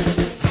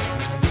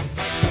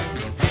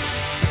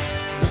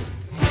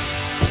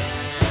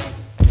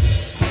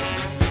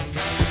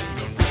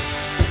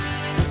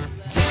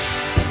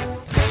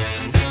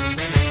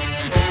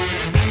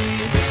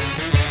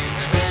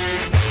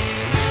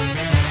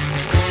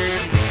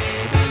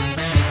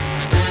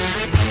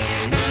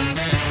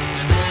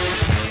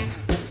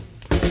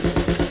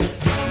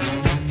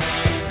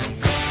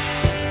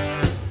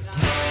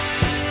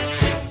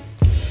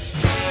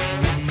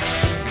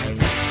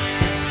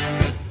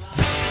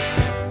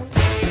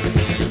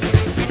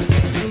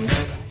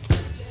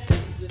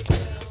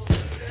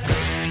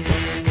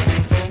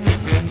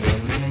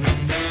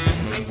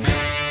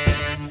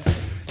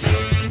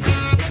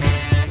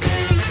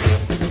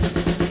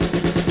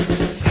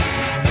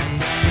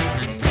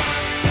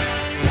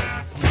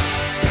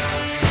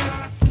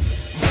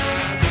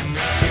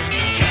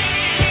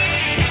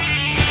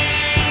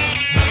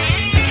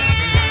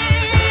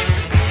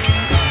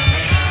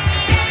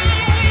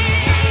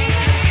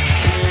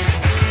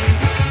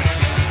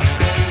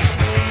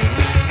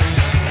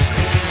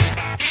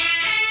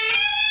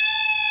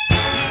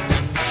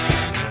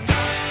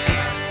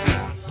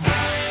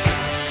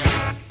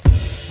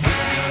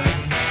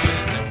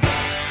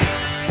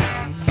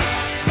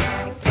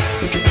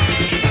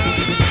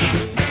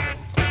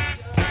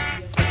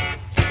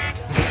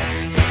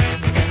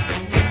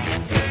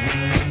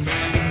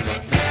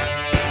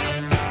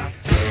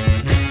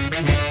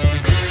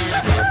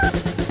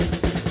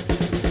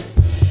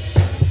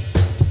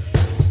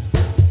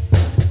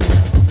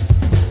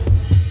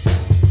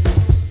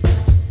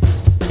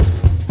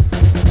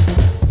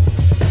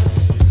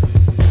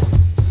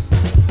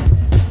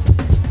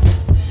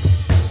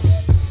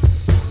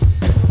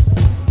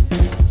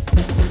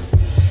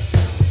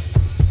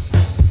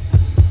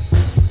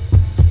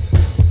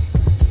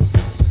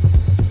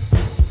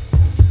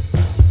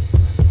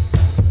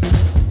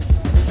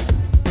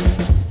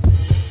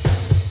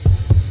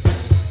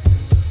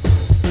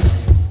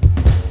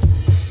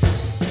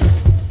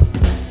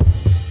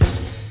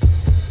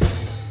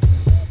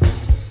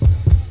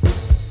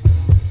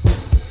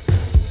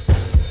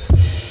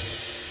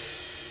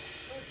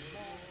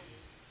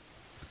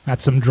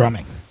 That's some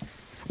drumming.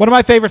 One of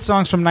my favorite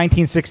songs from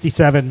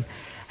 1967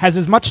 has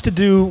as much to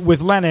do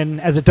with Lennon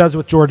as it does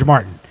with George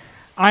Martin.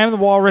 I Am the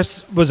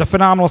Walrus was a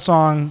phenomenal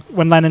song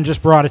when Lennon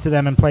just brought it to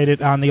them and played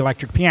it on the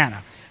electric piano.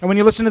 And when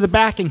you listen to the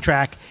backing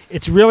track,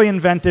 it's really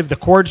inventive. The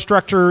chord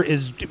structure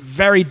is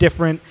very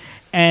different,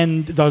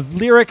 and the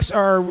lyrics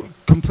are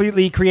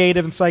completely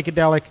creative and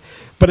psychedelic.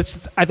 But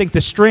it's, I think,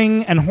 the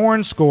string and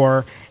horn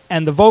score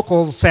and the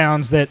vocal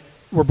sounds that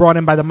were brought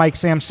in by the Mike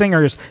Sam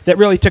singers that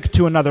really took it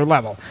to another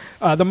level.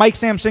 The Mike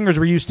Sam singers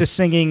were used to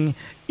singing,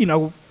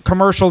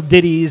 commercial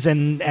ditties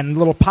and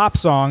little pop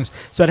songs,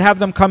 so to have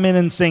them come in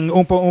and sing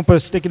Oompa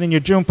Oompa, Stick It in Your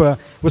Joompa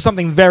was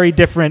something very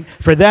different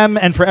for them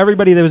and for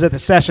everybody that was at the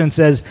session.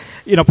 Says,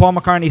 Paul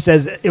McCartney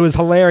says it was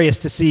hilarious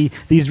to see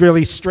these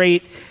really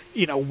straight,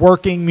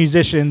 working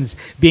musicians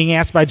being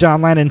asked by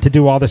John Lennon to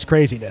do all this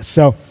craziness.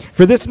 So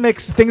for this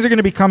mix, things are going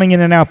to be coming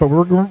in and out, but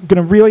we're going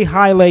to really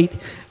highlight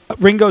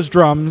Ringo's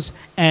drums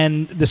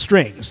and the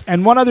strings.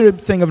 And one other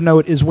thing of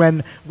note is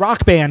when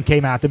Rock Band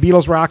came out, the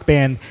Beatles Rock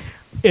Band,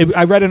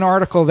 I read an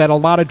article that a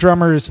lot of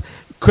drummers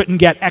couldn't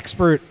get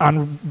expert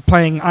on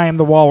playing I Am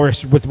the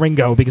Walrus with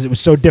Ringo because it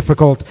was so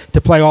difficult to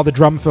play all the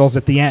drum fills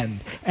at the end.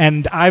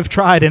 And I've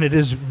tried, and it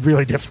is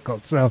really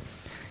difficult. So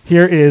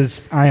here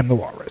is I Am the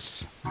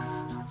Walrus.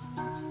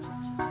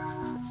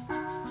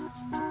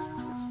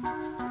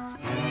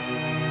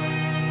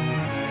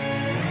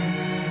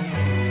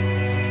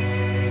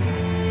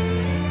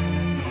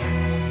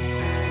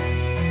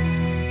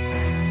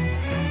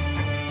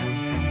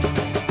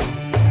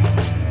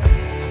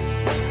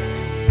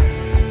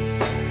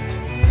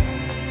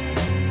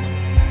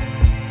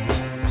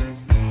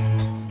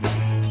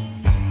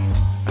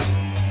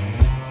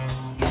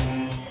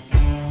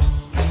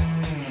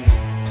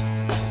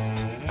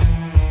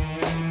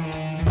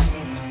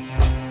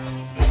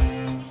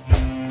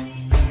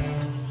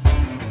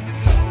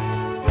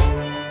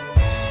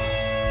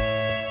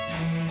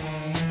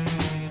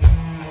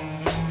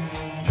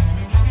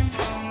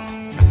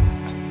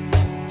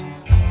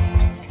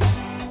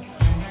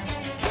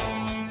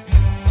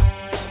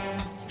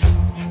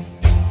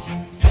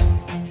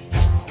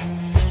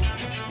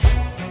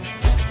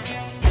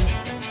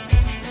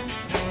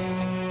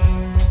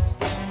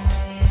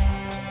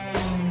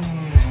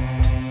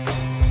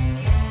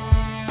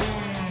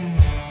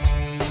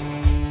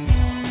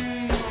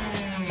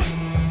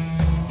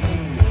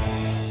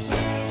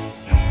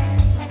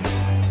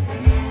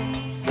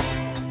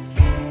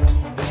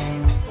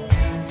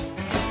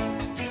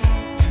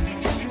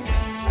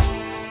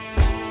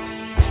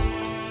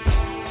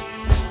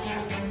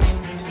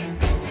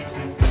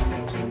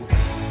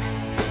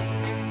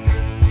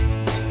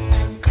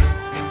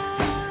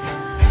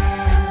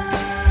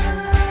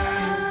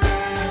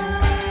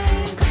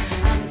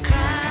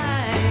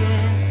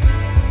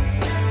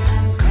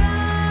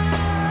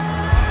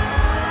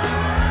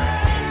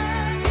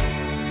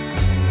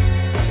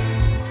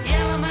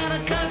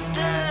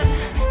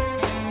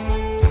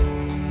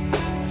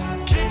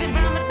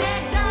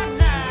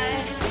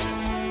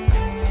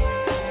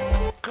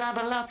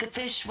 locket,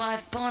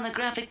 fishwife,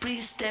 pornographic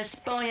priestess.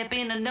 Boy, you've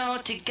been a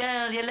naughty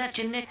girl, you let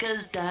your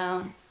knickers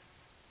down.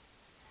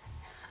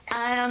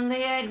 I am the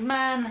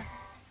Eggman.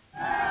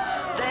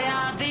 They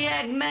are the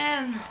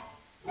Eggmen.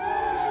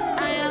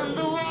 I am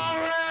the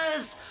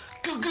Walrus.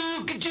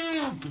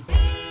 Goo-goo-gajoob.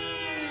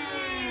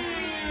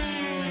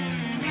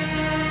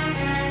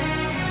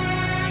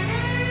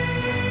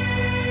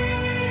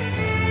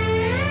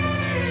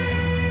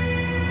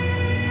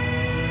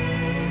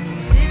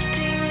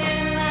 Sitting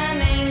in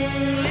an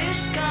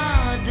English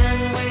garden,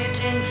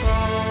 waiting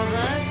for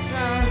the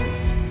sun.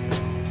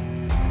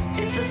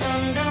 If the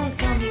sun don't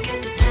come, you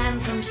get a tan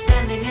from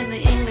standing in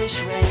the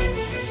English rain.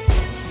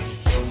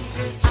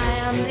 I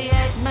am the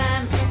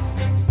Eggman.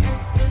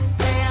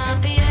 They are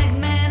the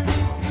Eggmen.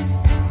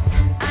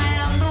 I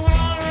am the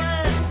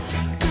Walrus.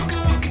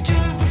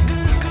 Goo-goo-gajoo,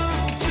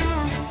 goo-goo-gajoo.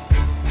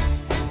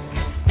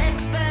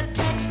 Expert,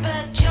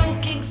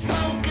 joking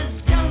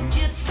smokers. Don't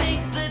you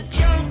think the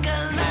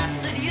Joker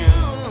laughs at you?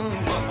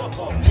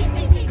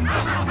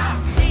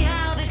 See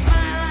how they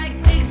smile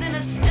like pigs in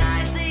a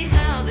sty. See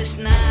how this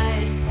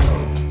night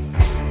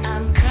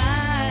I'm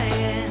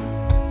crying.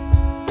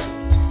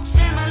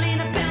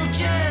 Semolina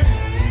Pilchard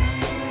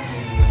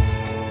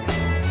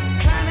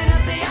climbing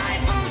up the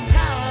Eiffel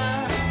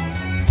Tower.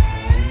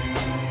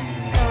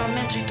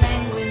 Elementary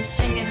penguins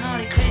singing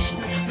Hare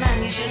Krishna.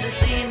 Man, you should have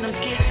seen them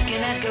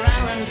kicking Edgar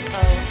Allan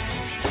Poe.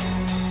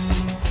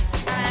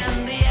 I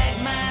am the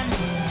Eggman.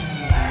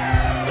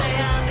 They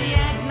are the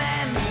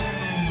Eggmen.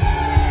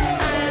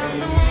 I am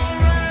the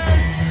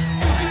Walrus.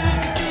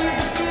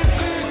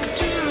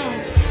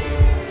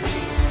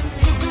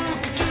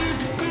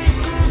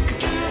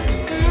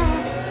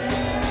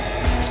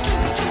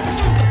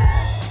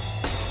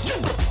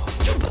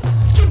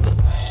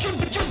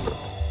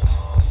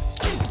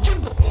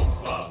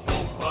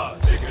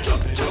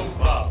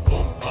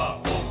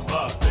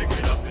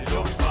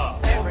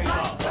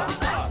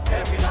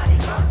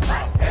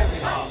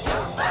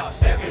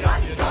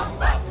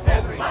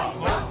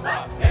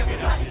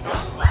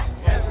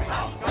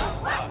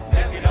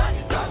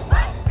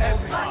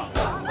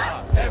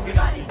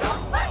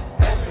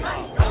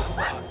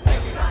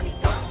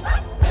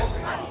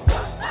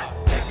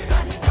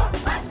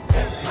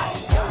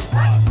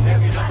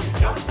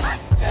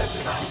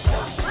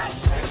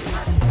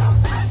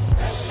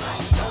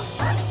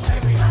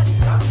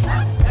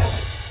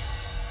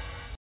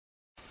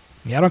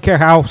 Yeah, I don't care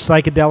how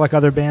psychedelic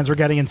other bands were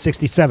getting in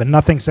 67.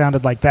 Nothing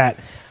sounded like that.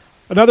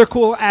 Another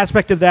cool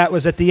aspect of that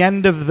was at the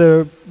end of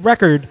the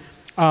record,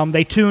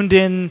 they tuned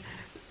in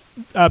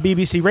a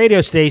BBC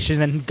radio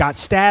station and got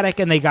static,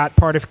 and they got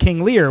part of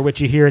King Lear,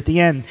 which you hear at the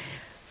end.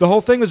 The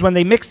whole thing was when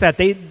they mixed that,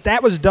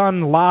 that was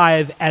done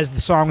live as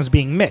the song was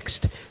being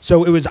mixed.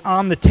 So it was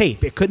on the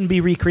tape. It couldn't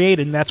be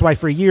recreated, and that's why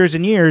for years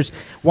and years,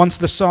 once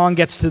the song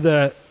gets to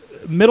the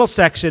middle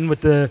section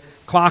with the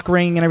clock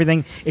ringing and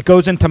everything, it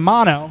goes into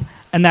mono,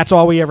 and that's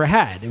all we ever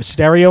had. It was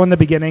stereo in the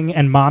beginning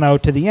and mono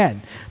to the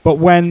end. But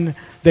when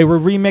they were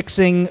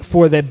remixing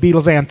for the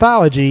Beatles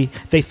anthology,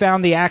 they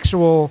found the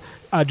actual,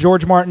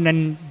 George Martin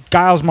and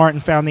Giles Martin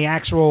found the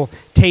actual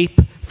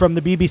tape from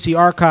the BBC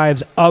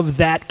archives of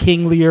that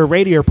King Lear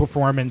radio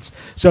performance.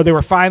 So they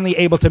were finally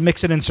able to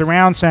mix it in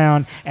surround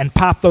sound and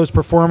pop those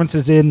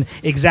performances in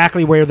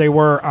exactly where they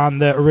were on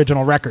the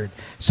original record.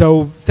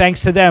 So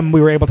thanks to them, we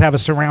were able to have a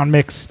surround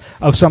mix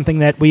of something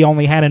that we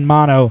only had in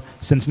mono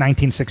since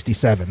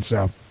 1967.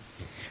 So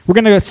we're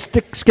going to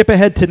skip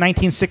ahead to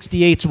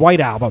 1968's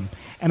White Album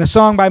and a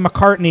song by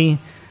McCartney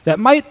that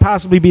might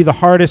possibly be the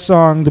hardest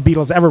song the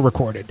Beatles ever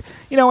recorded.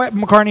 You know,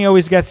 McCartney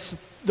always gets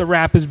the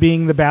rap as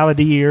being the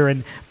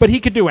balladeer, but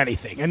he could do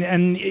anything.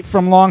 And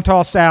from Long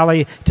Tall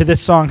Sally to this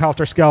song,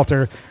 Helter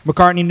Skelter,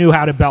 McCartney knew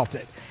how to belt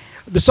it.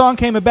 The song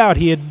came about,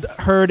 he had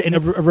heard in a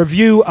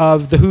review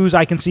of The Who's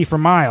I Can See for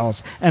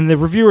Miles, and the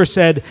reviewer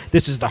said,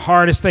 "This is the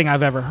hardest thing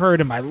I've ever heard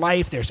in my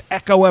life. There's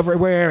echo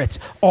everywhere. It's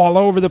all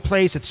over the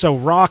place. It's so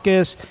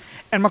raucous."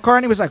 And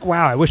McCartney was like,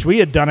 "Wow, I wish we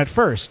had done it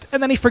first."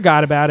 And then he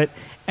forgot about it.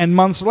 And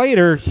months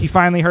later, he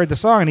finally heard the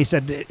song, and he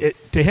said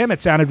to him it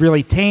sounded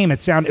really tame.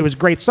 It was a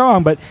great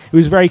song, but it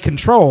was very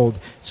controlled.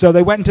 So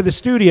they went into the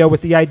studio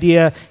with the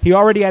idea. He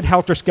already had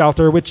Helter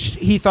Skelter, which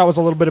he thought was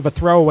a little bit of a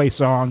throwaway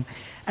song,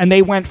 and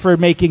they went for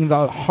making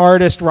the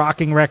hardest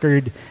rocking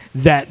record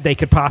that they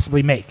could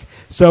possibly make.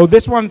 So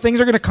this one,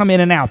 things are going to come in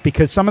and out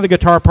because some of the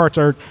guitar parts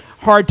are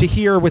hard to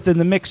hear within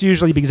the mix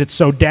usually because it's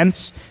so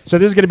dense. So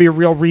this is going to be a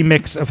real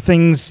remix of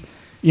things,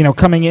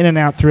 coming in and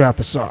out throughout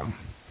the song.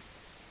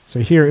 So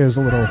here is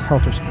a little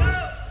Helter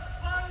Skelter.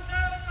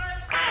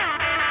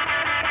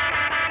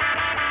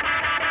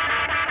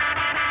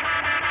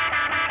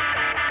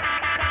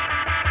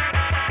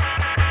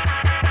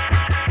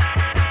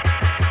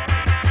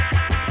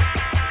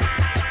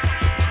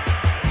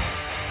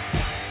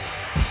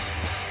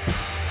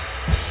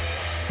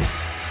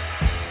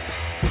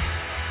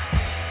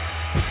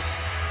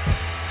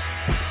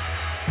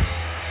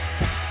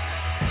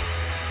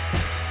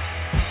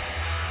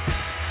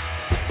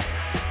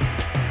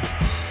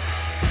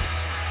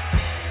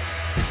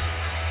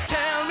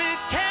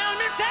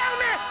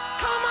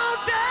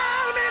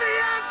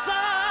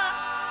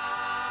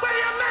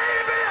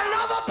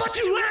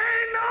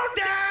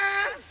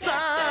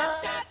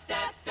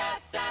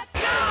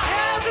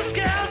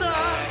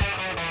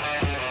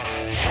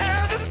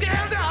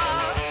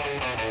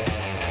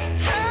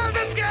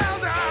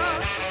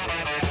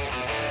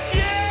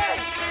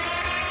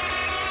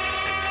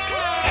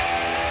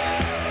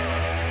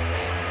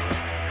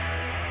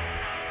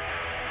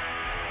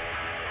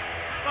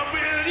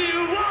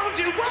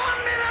 you want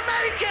me to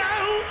make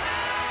you?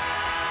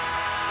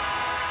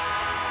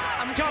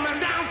 I'm coming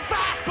down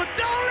fast, but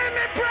don't let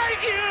me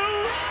break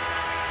you.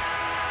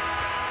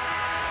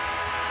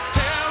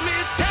 Tell me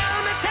the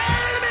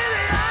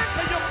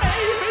answer. You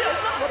made me a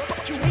lover,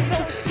 but you ain't no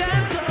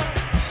dancer.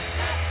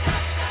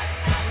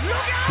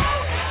 Look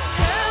out,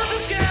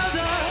 helter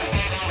skelter,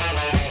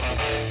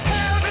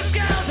 helter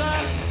skelter,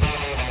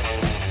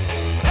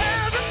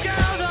 helter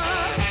skelter.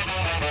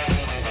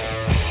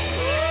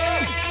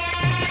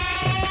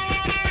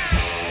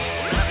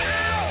 Look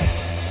out,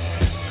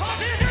 'cause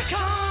here she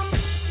comes.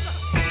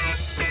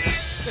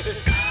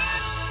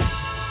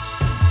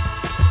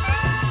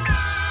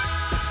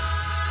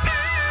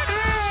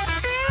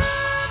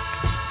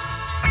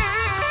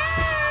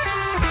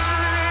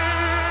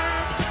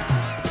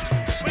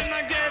 When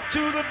I get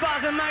to the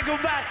bottom, I go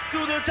back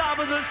to the top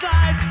of the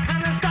slide,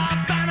 and I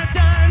stop and I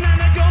turn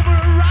and I go for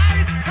a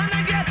ride, and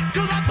I get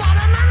to the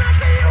bottom and I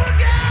see you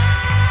again.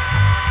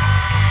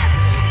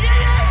 Yeah,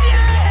 yeah,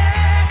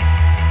 yeah.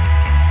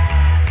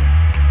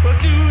 Well,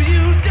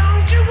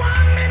 don't you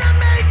want me to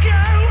make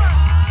you?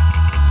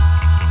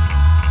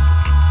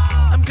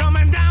 I'm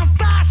coming down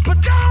fast,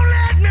 but don't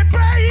let me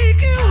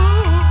break you.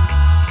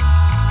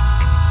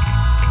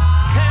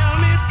 Tell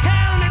me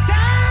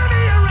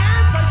your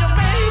answer. You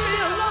made me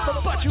a lover,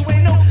 but you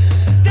ain't no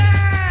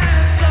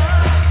dancer.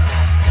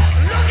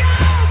 Look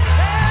out,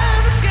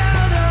 helter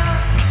skelter,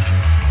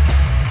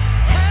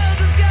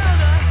 helter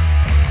skelter,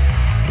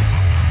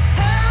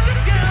 helter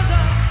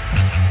skelter.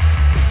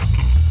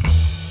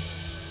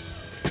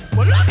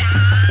 Well, look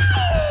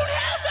out,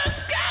 helter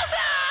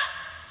skelter.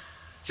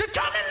 She's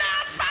coming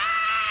down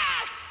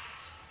fast.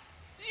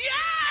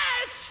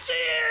 Yes, she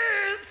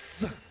is.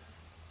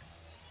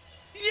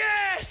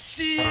 Yes,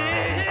 she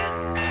is.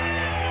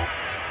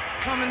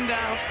 Coming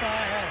down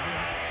fast.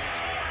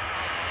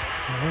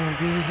 Oh,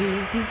 the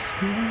helter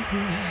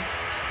skelter.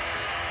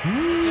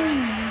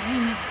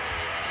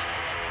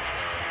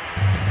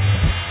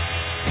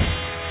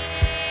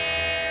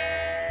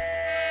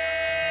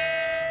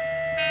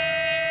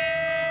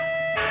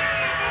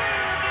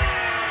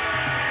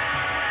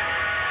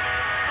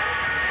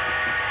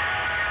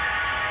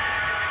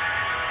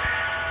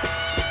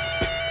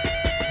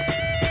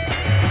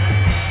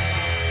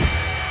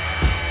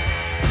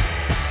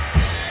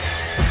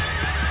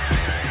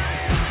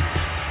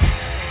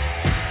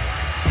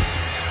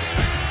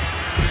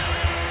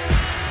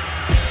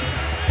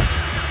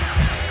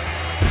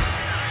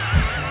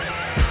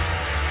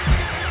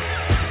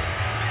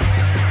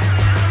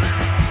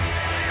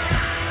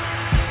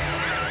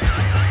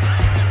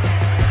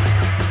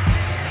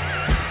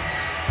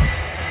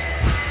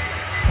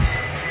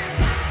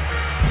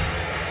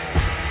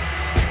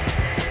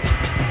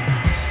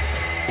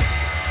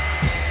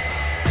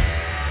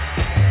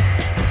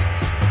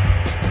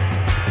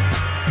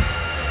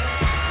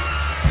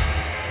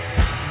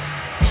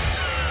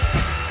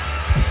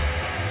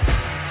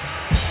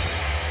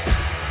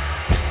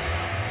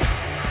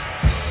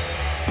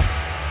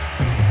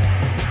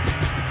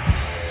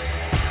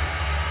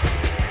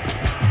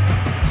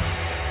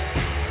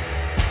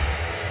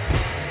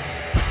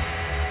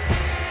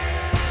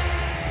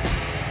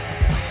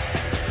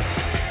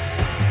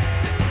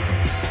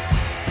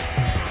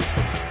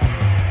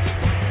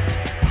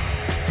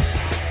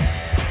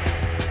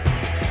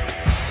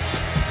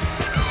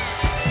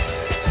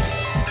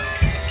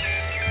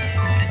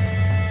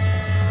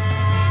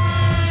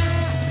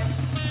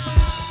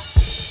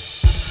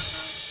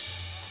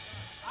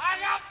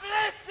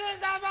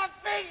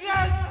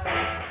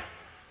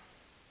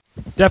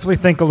 Definitely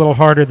think a little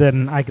harder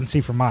than I Can See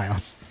for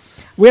Miles.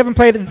 We haven't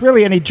played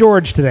really any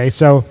George today,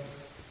 so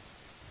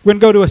we're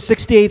going to go to a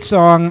 68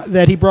 song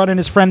that he brought in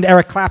his friend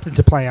Eric Clapton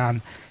to play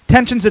on.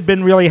 Tensions had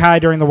been really high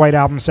during the White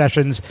Album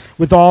sessions,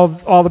 with all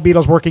the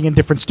Beatles working in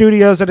different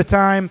studios at a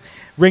time.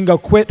 Ringo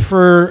quit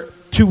for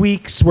 2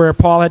 weeks, where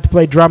Paul had to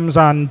play drums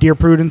on Dear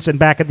Prudence and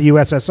Back at the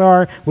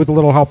USSR, with a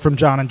little help from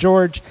John and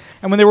George.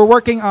 And when they were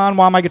working on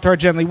While My Guitar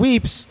Gently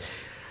Weeps,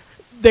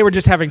 they were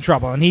just having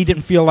trouble, and he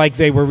didn't feel like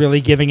they were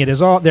really giving it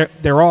his all.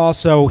 They're all,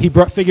 so he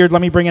figured,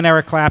 let me bring in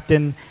Eric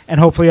Clapton, and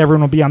hopefully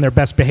everyone will be on their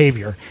best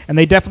behavior. And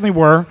they definitely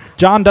were.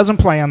 John doesn't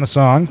play on the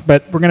song,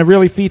 but we're going to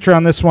really feature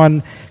on this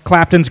one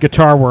Clapton's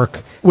guitar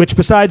work, which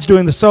besides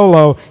doing the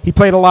solo, he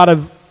played a lot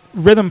of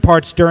rhythm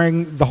parts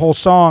during the whole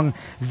song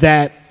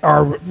that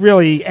are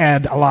really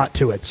add a lot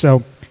to it.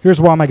 So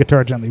here's While My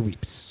Guitar Gently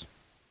Weeps.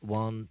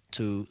 1,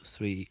 2,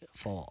 3,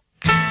 4.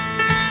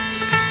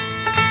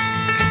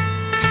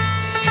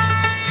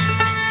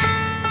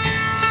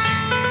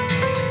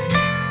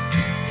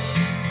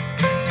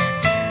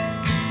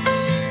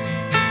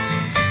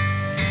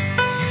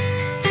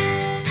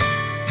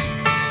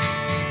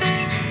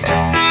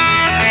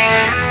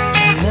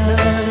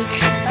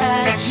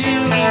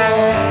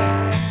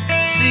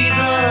 See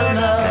the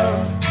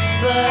love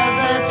bird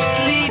that's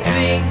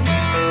sleeping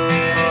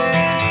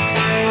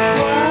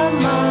while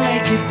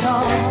my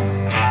guitar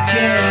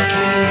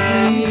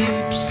gently weeps.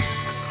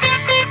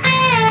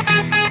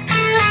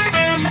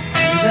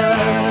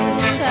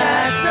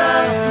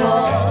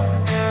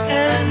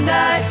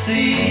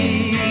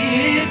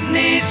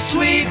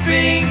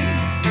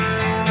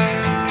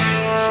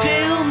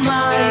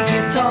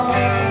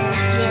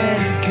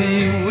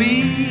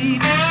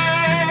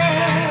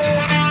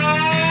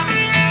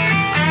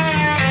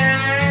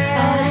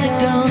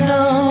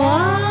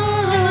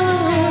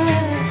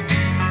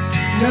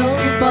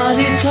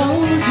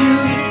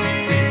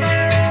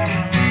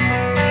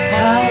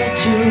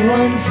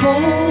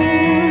 for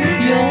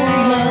your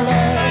love.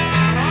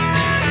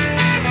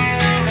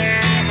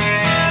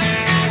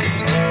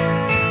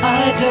 I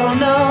don't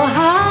know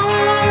how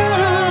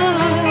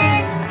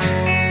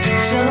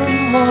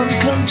someone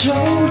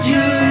controlled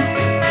you.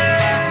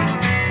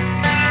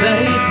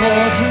 They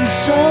bought and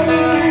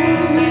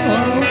sold you.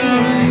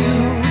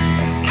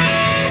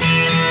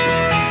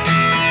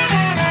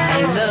 I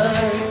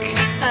look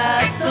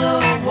at the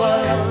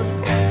world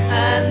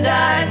and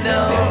I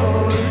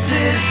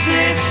notice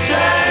it's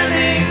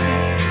turning,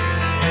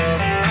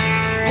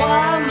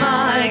 while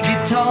my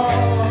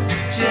guitar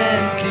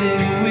gently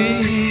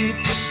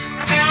weeps.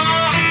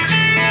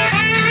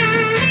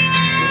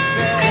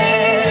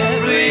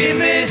 Every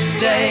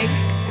mistake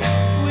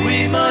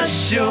we must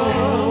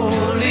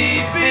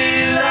surely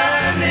be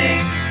learning.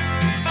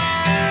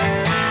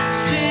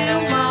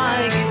 Still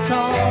my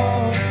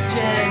guitar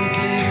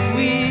gently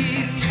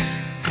weeps.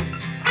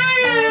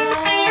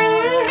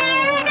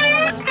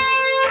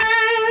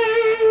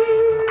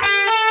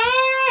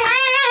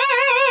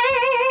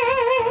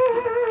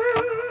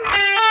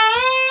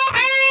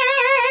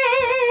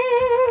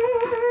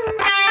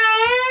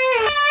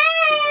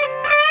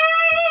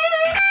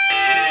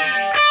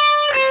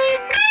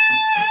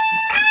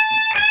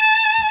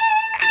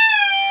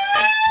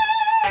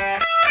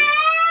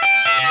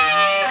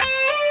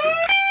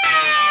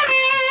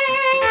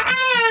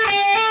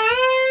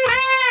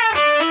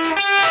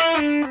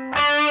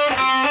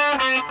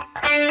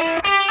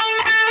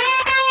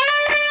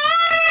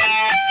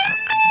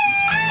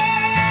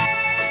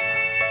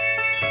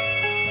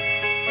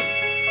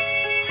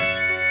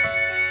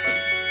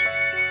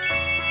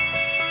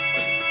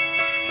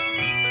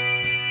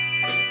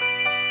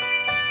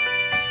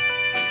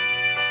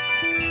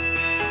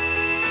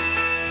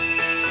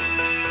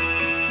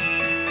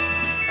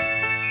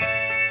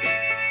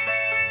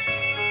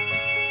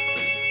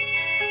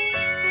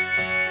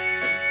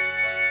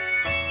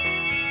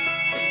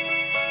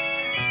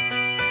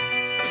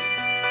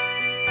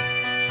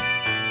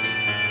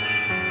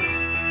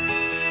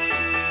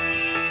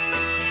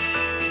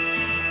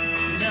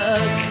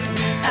 Look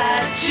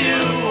at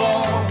you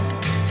all,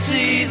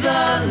 see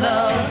the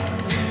love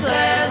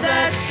there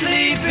that's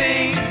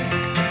sleeping,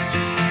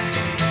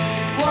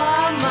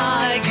 while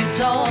my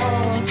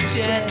guitar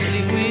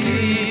gently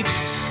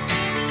weeps.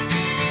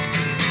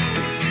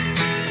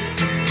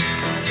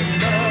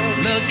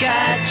 Look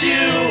at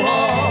you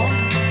all.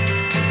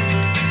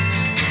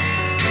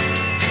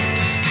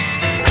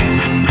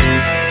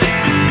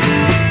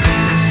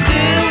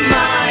 Still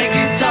my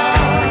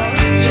guitar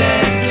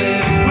gently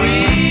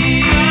weeps.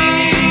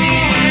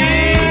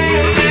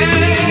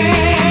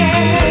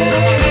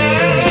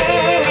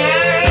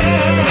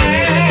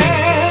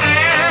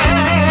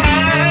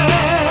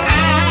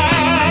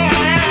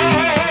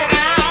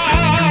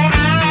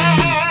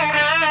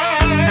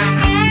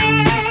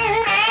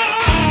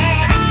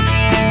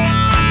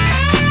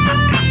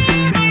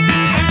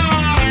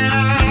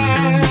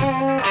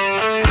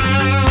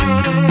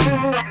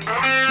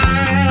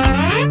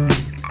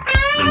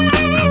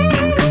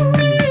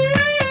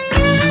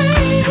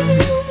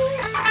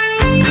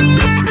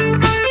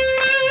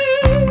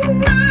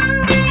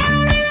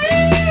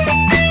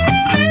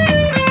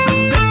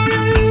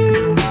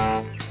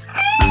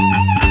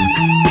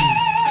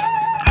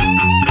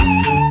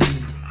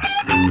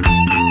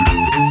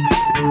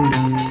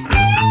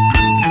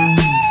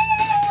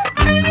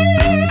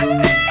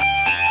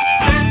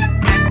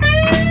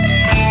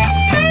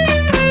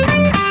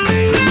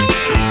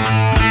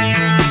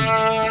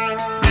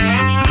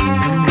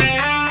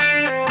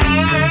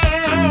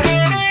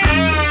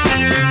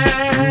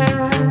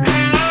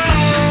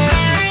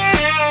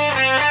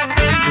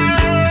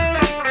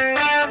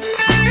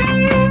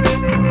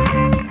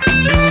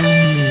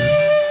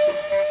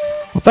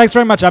 Thanks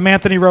very much. I'm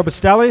Anthony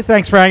Robustelli.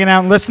 Thanks for hanging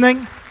out and listening.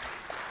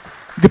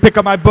 You can pick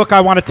up my book,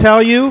 I Want to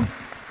Tell You,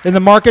 in the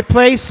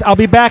marketplace. I'll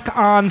be back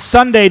on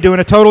Sunday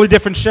doing a totally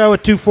different show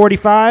at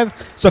 2:45.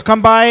 So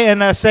come by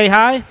and say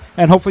hi,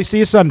 and hopefully see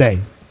you Sunday.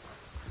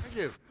 Thank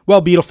you.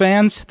 Well, Beatle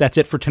fans, that's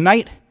it for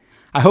tonight.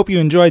 I hope you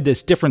enjoyed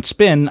this different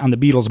spin on the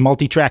Beatles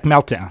Multi-Track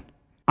Meltdown.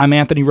 I'm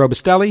Anthony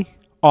Robustelli,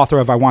 author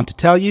of I Want to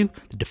Tell You,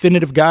 the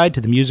definitive guide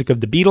to the music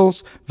of the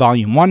Beatles,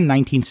 Volume 1,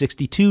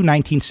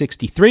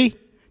 1962-1963.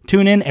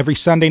 Tune in every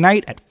Sunday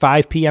night at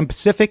 5 p.m.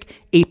 Pacific,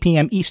 8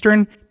 p.m.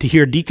 Eastern to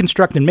hear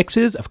deconstructed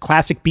mixes of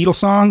classic Beatles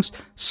songs,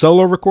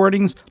 solo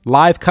recordings,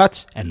 live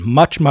cuts, and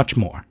much, much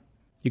more.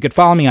 You can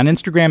follow me on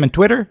Instagram and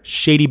Twitter,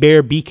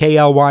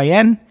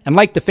 ShadyBearBKLYN, and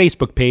like the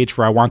Facebook page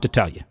for I Want to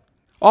Tell You.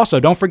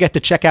 Also, don't forget to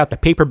check out the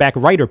Paperback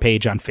Writer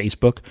page on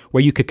Facebook,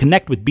 where you could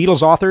connect with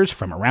Beatles authors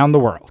from around the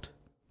world.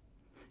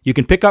 You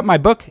can pick up my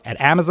book at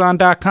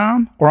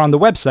Amazon.com or on the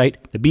website,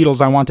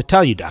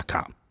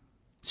 TheBeatlesIWantToTellYou.com.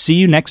 See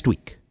you next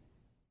week.